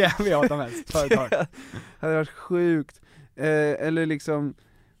 Är det vi hatar mest? Företag. Det hade varit sjukt. Eller liksom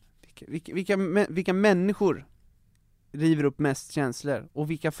vilka människor river upp mest känslor och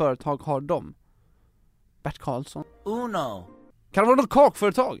vilka företag har de? Bert Karlsson. Uno. Kan det vara något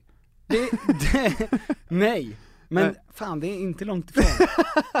kakföretag? Nej. Men fan, det är inte långt ifrån.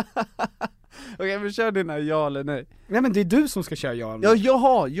 Okej, men kör dina ja eller nej. Nej, men det är du som ska köra ja eller nej.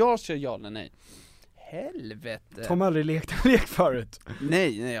 Ja, jag kör ja eller nej. Helvete. Tom har aldrig lekt en lek förut.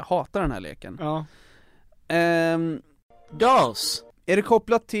 Nej, jag hatar den här leken. Ja. Dos. Är det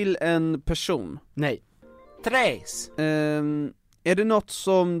kopplat till en person? Nej. Tres. Är det något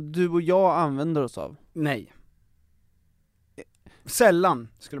som du och jag använder oss av? Nej. Sällan,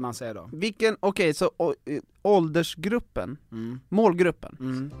 skulle man säga då. Okej, så åldersgruppen,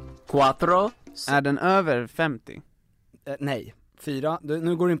 målgruppen. Quattro. Är den över 50? Nej. 4,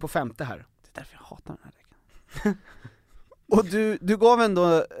 nu går du in på 5:e här. Det är därför jag hatar den här leken. Och du gav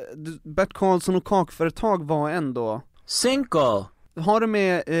ändå, Bert Karlsson och kakföretag var ändå... Cinco. Har det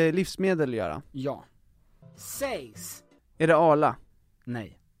med livsmedel att göra? Ja. Seis. Är det Arla?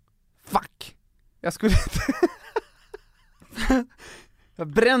 Nej. Fuck! Jag skulle inte... Jag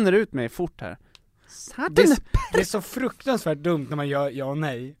bränner ut mig fort här. Det är så fruktansvärt dumt när man gör ja och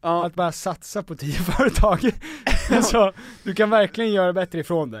nej. Ja. Att bara satsa på 10 företag. Alltså, du kan verkligen göra bättre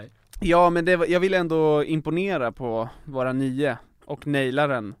ifrån dig. Ja, men jag vill ändå imponera på våra 9 och naila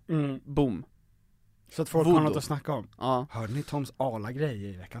den. Boom. Så att folk har något att snacka om. Ja. Hörde ni Toms Arla-grej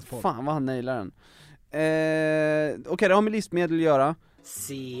i veckans podd? Fan vad han nailar den. Okej, det har med livsmedel att göra.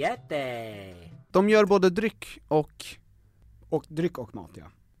 Siete. De gör både dryck och dryck och mat, ja.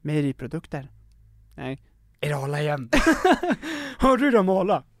 mejeriprodukter. Nej. Är det Arla igen? Hörde du dem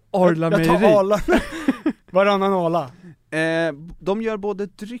Arla? Arla jag tar Arla. Varannan Arla. De gör både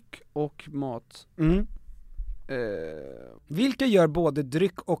dryck och mat. Vilka gör både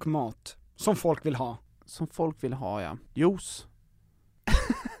dryck och mat som folk vill ha? Som folk vill ha, ja. Juice.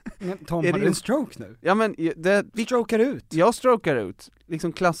 Men Tom, har du en stroke nu? Ja, men strokar ut. Jag strokar ut.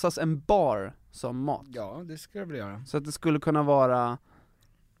 Liksom klassas en bar som mat. Ja, det ska det väl göra. Så att det skulle kunna vara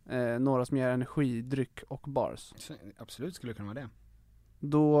några som gör energidryck och bars. Absolut skulle det kunna vara det.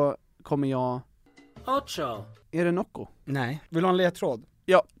 Då kommer jag... Ocho. Är det Nocco? Nej. Vill du ha en ledtråd?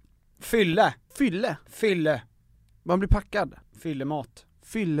 Ja. Fylle. Man blir packad.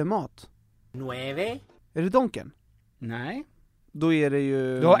 Fyllemat. Nueve. Är det Donken? Nej. Då är det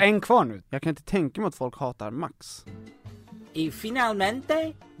ju... Du har en kvar nu. Jag kan inte tänka mig att folk hatar Max. Y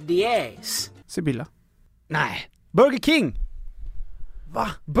finalmente, 10. Sibylla. Nej. Burger King.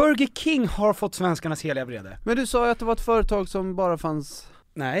 Va? Burger King har fått svenskarnas heliga vrede. Men du sa ju att det var ett företag som bara fanns...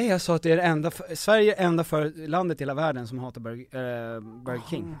 Nej, jag sa att det är Sverige är enda landet i hela världen som hatar Burger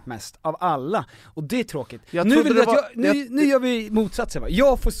King mest av alla. Och det är tråkigt. Nu gör vi motsatsen, va?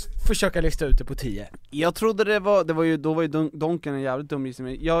 Jag får försöka lista ut det på 10. Jag trodde då var ju Donken en jävligt dum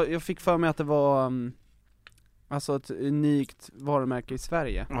gissning. Jag fick för mig att det var alltså ett unikt varumärke i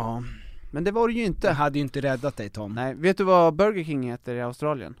Sverige. Ja. Men det var det ju inte. Det hade ju inte räddat dig, Tom. Nej, vet du vad Burger King heter i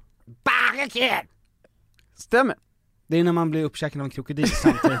Australien? Burger King! Stämmer. Det är när man blir uppkäkad av en krokodil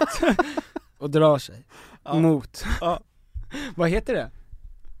samtidigt och drar sig mot. Ja. Vad heter det?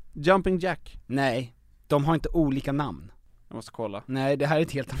 Jumping Jack. Nej, de har inte olika namn. Jag måste kolla. Nej, det här är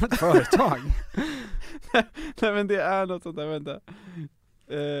ett helt annat företag. Nej, men det är något sånt där, vänta.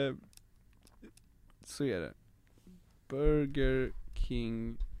 Så är det. Burger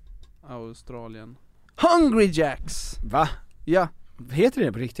King Australien. Hungry Jacks! Va? Ja. Heter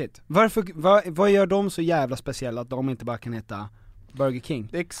det på riktigt? Vad gör de så jävla speciella att de inte bara kan heta Burger King?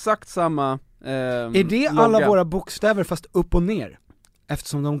 Det är exakt samma är det logga. Alla våra bokstäver fast upp och ner?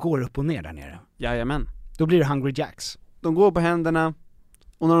 Eftersom de går upp och ner där nere. Jajamän. Då blir det Hungry Jacks. De går på händerna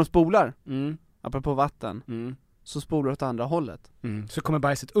och när de spolar, apropå vatten, så spolar de åt andra hållet. Så kommer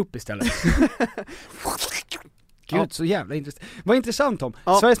bajset upp istället. Gud, så jävla intressant. Vad intressant, Tom.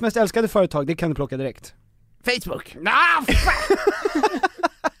 Sveriges mest älskade företag, det kan du plocka direkt. Facebook.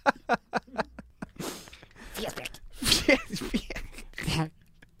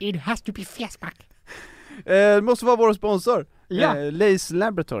 It has to be Facebook. Det måste vara vår sponsor. Ja. Lace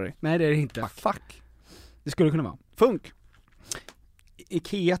Laboratory. Nej, det är det inte. Fuck. Det skulle kunna vara. Funk.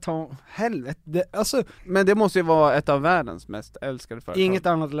 Ikea tar helvete, alltså. Men det måste ju vara ett av världens mest älskade företag. Inget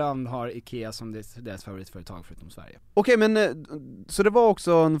annat land har Ikea som deras favoritföretag förutom Sverige. Okej, men så det var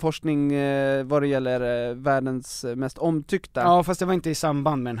också en forskning vad det gäller världens mest omtyckta? Ja, fast det var inte i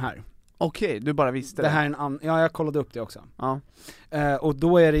samband med den här. Okej, du bara visste det här är en ja, jag kollade upp det också. Ja. Och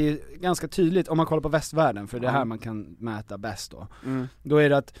då är det ju ganska tydligt, om man kollar på västvärlden, för det är här man kan mäta bäst då. Då är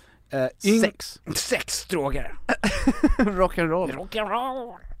det att sex droger.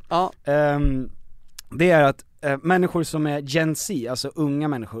 Rock'n'roll. Ja. Det är att människor som är Gen Z, alltså unga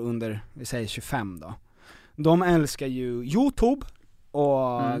människor under, vi säger 25 då, de älskar ju YouTube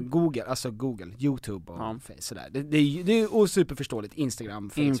och Google, alltså Google, YouTube och sådär. Det är superförståeligt, Instagram,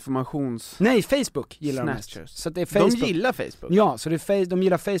 Facebook. Nej, Facebook gillar de mest. Så det är Facebook. De gillar Facebook? Ja, så det är de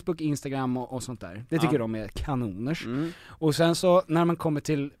gillar Facebook, Instagram och sånt där. Det tycker de är kanoners. Och sen så, när man kommer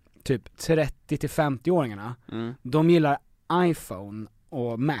till typ 30-50-åringarna, de gillar iPhone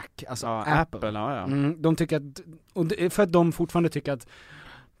och Mac, alltså Apple. De tycker att, för att de fortfarande tycker att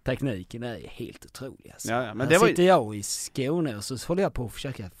tekniken är helt otrolig alltså. Men här sitter jag i Skåne och så håller jag på att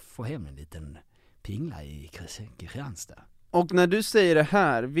försöka få hem en liten pingla i Kristianstad. Och när du säger det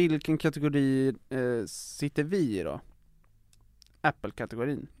här, vilken kategori sitter vi i då?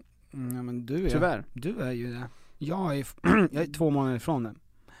 Apple-kategorin? Ja, men du är, tyvärr. Du är ju det. Jag är 2 månader ifrån det.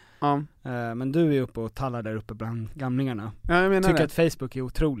 Ja. Men du är uppe och tallar där uppe bland gamlingarna. Ja, jag menar tycker att Facebook är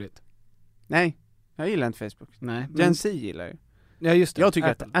otroligt. Nej, jag gillar inte Facebook. Nej. Gen Z gillar ju. Ja, just det. Jag tycker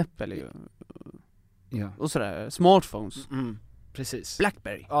att Apple är ju... Och sådär, smartphones. Precis.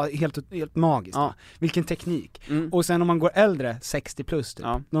 Blackberry. Ja, helt magiskt. Ja. Vilken teknik. Och sen om man går äldre, 60 plus typ,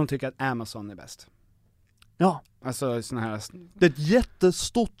 de tycker att Amazon är bäst. Ja. Alltså såna här... Det är ett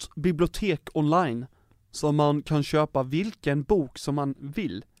jättestort bibliotek online så man kan köpa vilken bok som man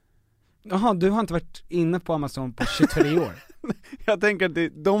vill. Jaha, du har inte varit inne på Amazon på 23 år. Jag tänker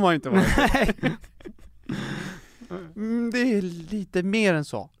att de har inte varit. Det är lite mer än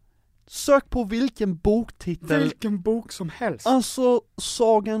så. Sök på vilken boktitel. Vilken bok som helst. Alltså,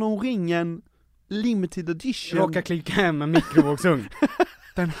 Sagan om ringen Limited Edition. Råkar klicka hem en mikrovågsugn.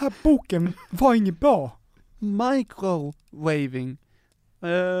 Den här boken var inget bra. Microwaving.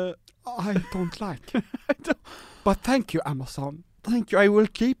 I don't like. But thank you, Amazon. Thank you, I will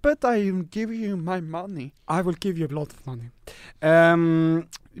keep it, I will give you my money. I will give you a lot of money.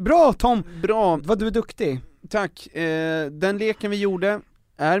 Bra Tom, bra. Vad du är duktig. Tack, den leken vi gjorde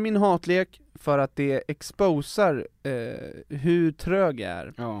är min hatlek för att det exposar hur trög jag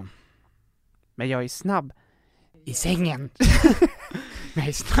är. Ja. Men jag är snabb. I sängen. Men jag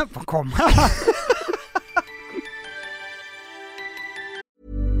är snabb att komma.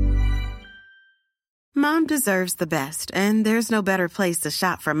 Mom deserves the best, and there's no better place to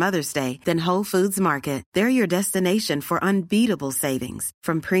shop for Mother's Day than Whole Foods Market. They're your destination for unbeatable savings,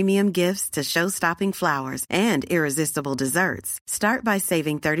 from premium gifts to show-stopping flowers and irresistible desserts. Start by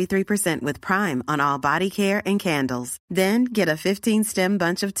saving 33% with Prime on all body care and candles. Then get a 15-stem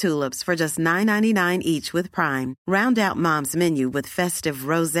bunch of tulips for just $9.99 each with Prime. Round out Mom's menu with festive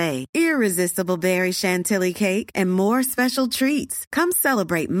rosé, irresistible berry chantilly cake, and more special treats. Come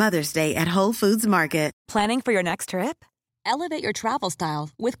celebrate Mother's Day at Whole Foods Market. Planning for your next trip? Elevate your travel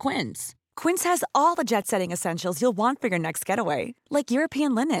style with Quince. Quince has all the jet-setting essentials you'll want for your next getaway, like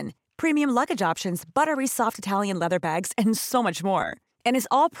European linen, premium luggage options, buttery soft Italian leather bags, and so much more. And is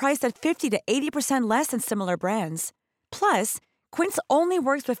all priced at 50 to 80% less than similar brands. Plus, Quince only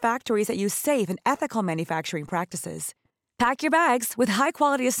works with factories that use safe and ethical manufacturing practices. Pack your bags with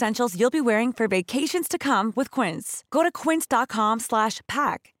high-quality essentials you'll be wearing for vacations to come with Quince. Go to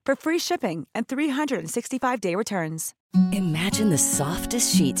quince.com/pack for free shipping and 365-day returns. Imagine the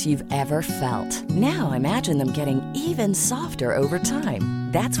softest sheets you've ever felt. Now imagine them getting even softer over time.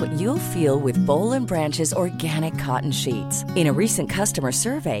 That's what you'll feel with Boll & Branch's organic cotton sheets. In a recent customer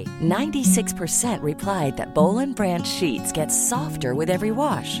survey, 96% replied that Boll & Branch sheets get softer with every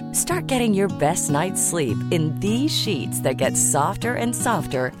wash. Start getting your best night's sleep in these sheets that get softer and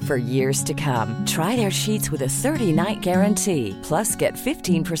softer for years to come. Try their sheets with a 30-night guarantee. Plus, get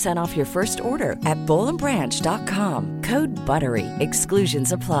 15% off your first order at bollandbranch.com. Code BUTTERY.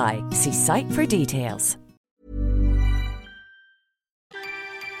 Exclusions apply. See site for details.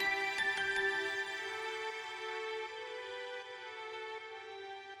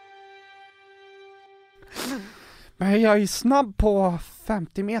 Men jag är snabb på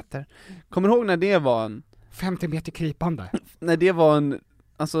 50 meter. Kommer du ihåg när det var en... 50 meter krypande? När det var en...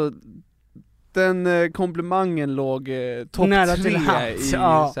 Alltså... Den komplimangen låg topp 3 i så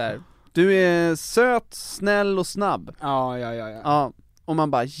här. Du är söt, snäll och snabb. Ja. Ja, och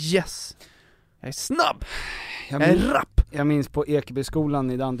man bara yes. Jag är snabb. Jag är rapp. Jag minns på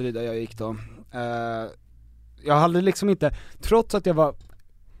Ekebyskolan i Danderyd där jag gick då. Jag hade liksom inte, trots att jag var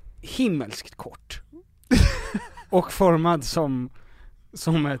himmelskt kort och formad som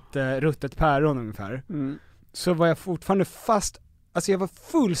ett ruttet päron ungefär, så var jag fortfarande fast, alltså jag var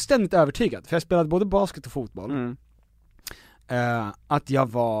fullständigt övertygad, för jag spelade både basket och fotboll, att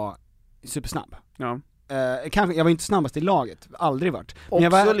jag var supersnabb. Ja. Kanske, jag var inte snabbast i laget, aldrig varit. Men också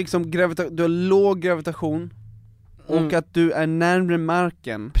jag var liksom du har låg gravitation, och att du är närmare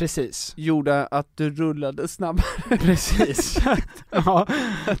marken. Precis. Gjorde att du rullade snabbare. Precis. Ja,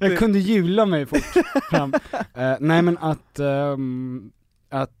 jag kunde hjula mig fort fram. Nej, men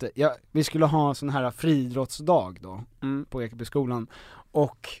att vi skulle ha sån här friidrottsdag då på Ekebyskolan,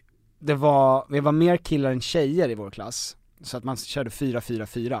 och vi var mer killar än tjejer i vår klass, så att man körde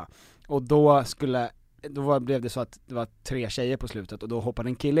 4-4-4, och då blev det så att det var 3 tjejer på slutet, och då hoppade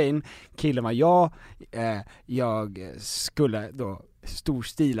en kille in. Killen var jag skulle då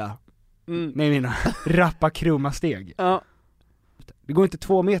storstila med mina rappa krumma steg. Ja. Det går inte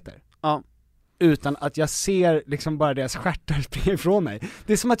 2 meter. Ja. Utan att jag ser liksom bara deras stjärtar springa ifrån mig.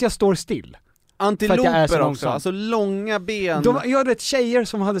 Det är som att jag står still. Antiloper också, alltså långa ben. Jag hade tjejer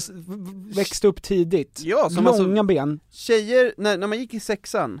som hade växt upp tidigt. Ja, som långa ben. Tjejer, när man gick i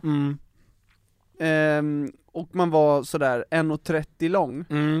 6:an, och man var sådär 1,30 lång.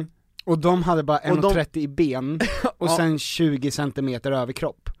 Och de hade bara 1,30 i ben och sen 20 centimeter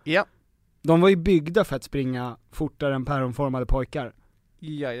överkropp. Ja. De var ju byggda för att springa fortare än päronformade pojkar.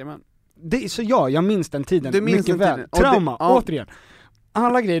 Jajamän. Så jag minns den tiden. Du minns mycket den väl. Tiden. Trauma, återigen.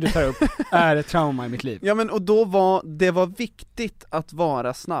 Alla grejer du tar upp är ett trauma i mitt liv. Ja, men och det var viktigt att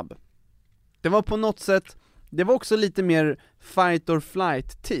vara snabb. Det var på något sätt, det var också lite mer fight or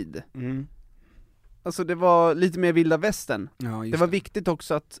flight tid. Alltså det var lite mer vilda västern. Ja, det var viktigt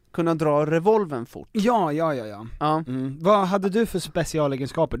också att kunna dra revolven fort. Ja. Vad hade du för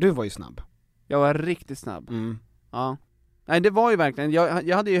specialegenskaper? Du var ju snabb. Jag var riktigt snabb. Ja. Nej, det var ju verkligen,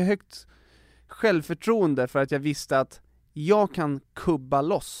 jag hade ju högt självförtroende för att jag visste att jag kan kubba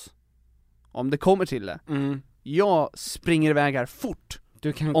loss om det kommer till det. Jag springer iväg här fort.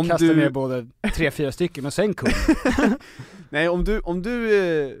 Du kan kasta ner både 3-4 stycken och sen kubb. Nej,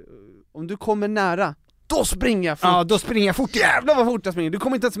 om du kommer nära, då springer jag fort. Ja, då springer jag fort. Jävlar vad fort jag springer, du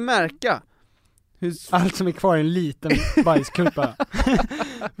kommer inte ens märka. Allt som är kvar är en liten bajsklumpa.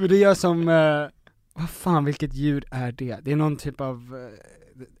 För det gör som, vad fan, vilket djur är det? Det är någon typ av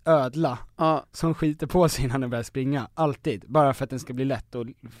ödla som skiter på sig innan den börjar springa. Alltid, bara för att den ska bli lätt och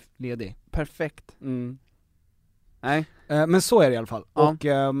ledig. Perfekt. Nej. Men så är det i alla fall. Och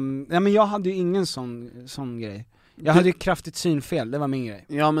men jag hade ju ingen sån grej. Jag hade ju kraftigt synfel, det var min grej.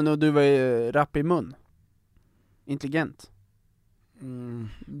 Ja, men du var ju rapp i mun. Intelligent.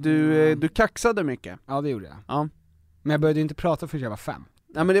 Du kaxade mycket. Ja, det gjorde jag. Ja. Men jag började ju inte prata förrän jag var 5.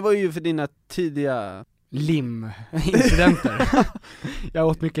 Ja, men det var ju för dina tidiga lim-incidenter. Jag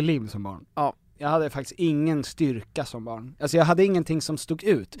åt mycket lim som barn. Ja. Jag hade faktiskt ingen styrka som barn. Alltså jag hade ingenting som stod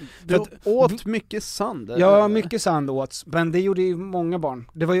ut. Du åt mycket sand? Eller? Ja, mycket sand åts. Men det gjorde ju många barn.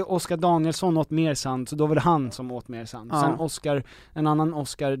 Det var ju Oskar Danielsson åt mer sand, så då var det han som åt mer sand. Ja. Sen en annan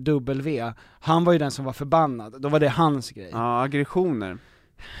Oskar W, han var ju den som var förbannad. Då var det hans grej. Ja, aggressioner.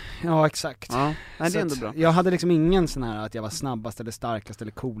 Ja, exakt. Ja. Nej, det är ändå bra. Jag hade liksom ingen sån här att jag var snabbast eller starkast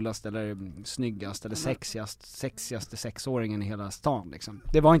eller coolast eller snyggast eller sexigaste 6-åringen i hela stan liksom.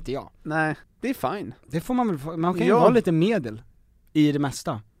 Det var inte jag. Nej, det är fine. Det får man väl, man kan ju vara lite medel i det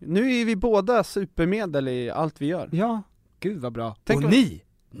mesta. Nu är vi båda supermedel i allt vi gör. Ja, gud vad bra. Tänk och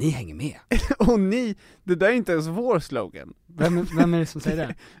ni hänger med. Och det där är inte ens vår slogan. Vem är det som säger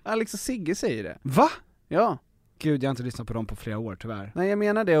det? Alex och Sigge säger det. Va? Ja. Gud, jag har inte lyssnat på dem på flera år tyvärr. Nej, jag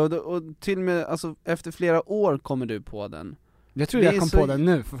menar det, och till och med, alltså, efter flera år kommer du på den. Jag tror jag kom på den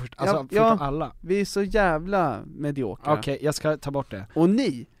nu för först, alltså för alla. Vi är så jävla mediokra. Okej, jag ska ta bort det. Och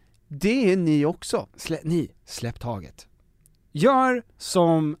det är ni också. Släpp taget. Gör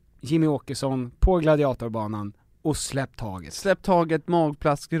som Jimmy Åkesson på gladiatorbanan och släpp taget. Släpp taget,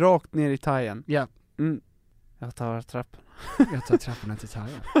 magplask rakt ner i tajen. Ja. Jag tar trappan. Jag tar trapporna till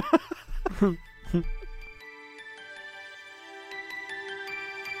tajen.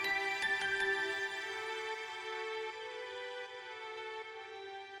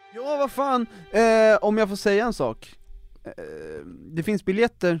 Ja, vad fan, om jag får säga en sak. Det finns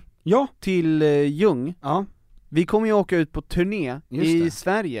biljetter till Ljung. Ja. Vi kommer ju åka ut på turné i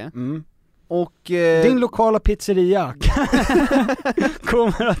Sverige. Och din lokala pizzeria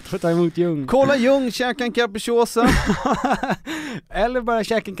kommer att få ta emot Ljung. Kolla Ljung, käka en capricciosa. Eller bara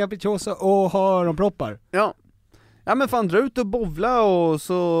käka en capricciosa och ha dem proppar. Ja. Ja men fan, dra ut och bovla och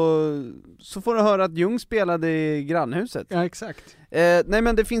så får du höra att Ljung spelade i grannhuset. Ja, exakt. Nej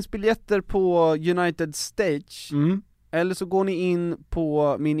men det finns biljetter på United Stage. Eller så går ni in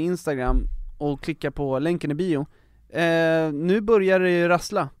på min Instagram och klickar på länken i bio. Nu börjar det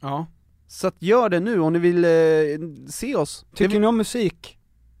rassla. Ja. Så att gör det nu om ni vill se oss. Tycker ni om musik?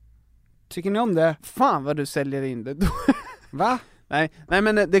 Tycker ni om det? Fan vad du säljer in det. Va? Nej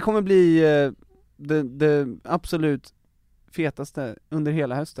men det kommer bli det absolut fetaste under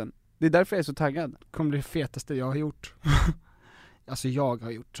hela hösten. Det är därför jag är så taggad. Det kommer bli det fetaste jag har gjort. Alltså jag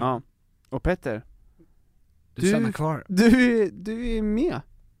har gjort. Ja. Och Petter, du stannar kvar. Du är med.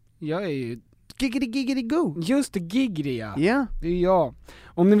 Jag är ju giggity go. Just det, giggity ja. Yeah. Det är jag.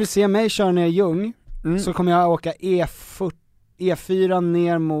 Om ni vill se mig köra när jag är Ljung, så kommer jag åka E4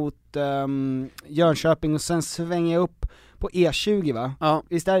 ner mot Jönköping och sen svänger jag upp på E20 va? Ja.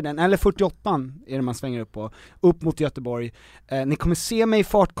 Visst är det den? Eller 48 är det man svänger upp på. Upp mot Göteborg. Ni kommer se mig i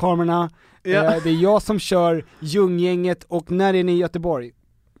fartkamerorna. Ja. Det är jag som kör Ljunggänget. Och när är ni i Göteborg?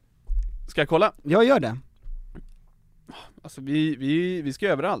 Ska jag kolla? Jag gör det. Alltså vi ska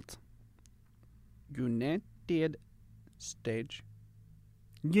överallt. United Stage.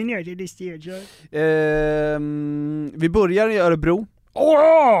 United Stage. Vi börjar i Örebro.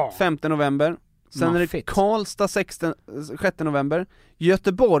 5 november. Sen är det Karlstad 6 november.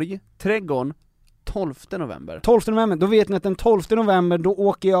 Göteborg, Trädgården 12 november. 12 november, då vet ni att den 12 november då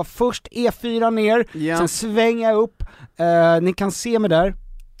åker jag först E4 ner, sen svänger jag upp. Ni kan se mig där.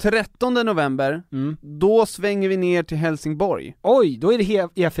 13 november, då svänger vi ner till Helsingborg. Oj, då är det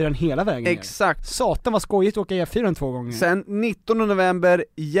E4 hela vägen ner. Exakt. Satan vad skojigt att åka E4 2 gånger. Sen 19 november,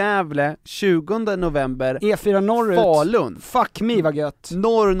 Gävle, 20 november, E4 norrut. Falun. Fuck me vad gött.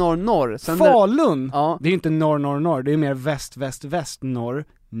 Norr. Sen Falun? Ja. Det är inte norr, det är mer väst, norr.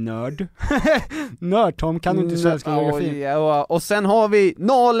 Nörd. Nörd Tom, kan du inte svenska geografi? Ja. Och sen har vi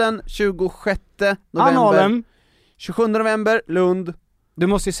Nalen, 26 november. Analen. 27 november, Lund. Du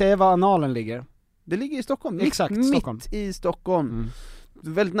måste ju säga var Analen ligger. Det ligger i Stockholm. Exakt, Stockholm. Mitt i Stockholm.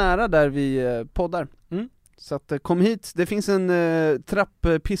 Väldigt nära där vi poddar. Så att kom hit. Det finns en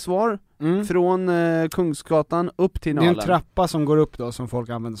trapppissoar från Kungsgatan upp till Nalen. Det är en trappa som går upp då, som folk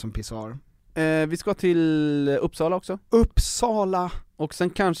använder som pissoar. Vi ska till Uppsala också. Uppsala! Och sen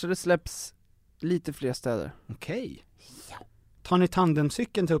kanske det släpps lite fler städer. Okej. Ja. Tar ni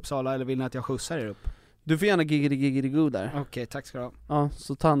tandemcykeln till Uppsala eller vill ni att jag skjutsar er upp? Du får gärna giggity go där. Okej, tack ska du ha. Ja,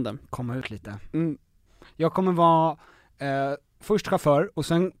 så tandem. Komma ut lite. Jag kommer vara först chaufför och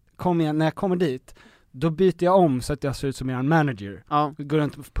sen när jag kommer dit, då byter jag om så att jag ser ut som en manager. Ja. Går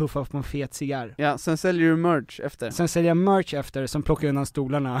runt och puffar på en fet cigarr. Ja, sen säljer du merch efter. Sen säljer jag merch efter, som plockar undan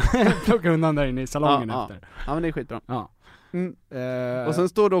stolarna. Plockar undan där inne i salongen efter. Ja, men det är skitbra. Ja. Och sen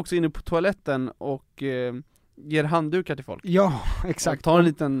står du också inne på toaletten och ger handdukar till folk. Ja, exakt. Tar en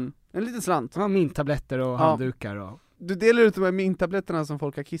liten slant. Ja, mintabletter och handdukar och... Du delar ut de här mintabletterna som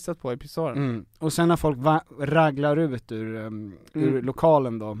folk har kissat på i pissoaren. Och sen när folk raglar ut ur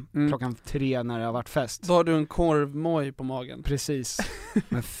lokalen då, 3:00 när det har varit fest. Då har du en korvmoj på magen. Precis.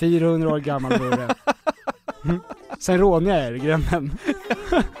 Med 400 år gammal burre. Sen rånar jag er i gränden.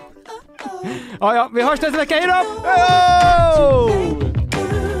 Ja, vi hörs nästa vecka, hejdå!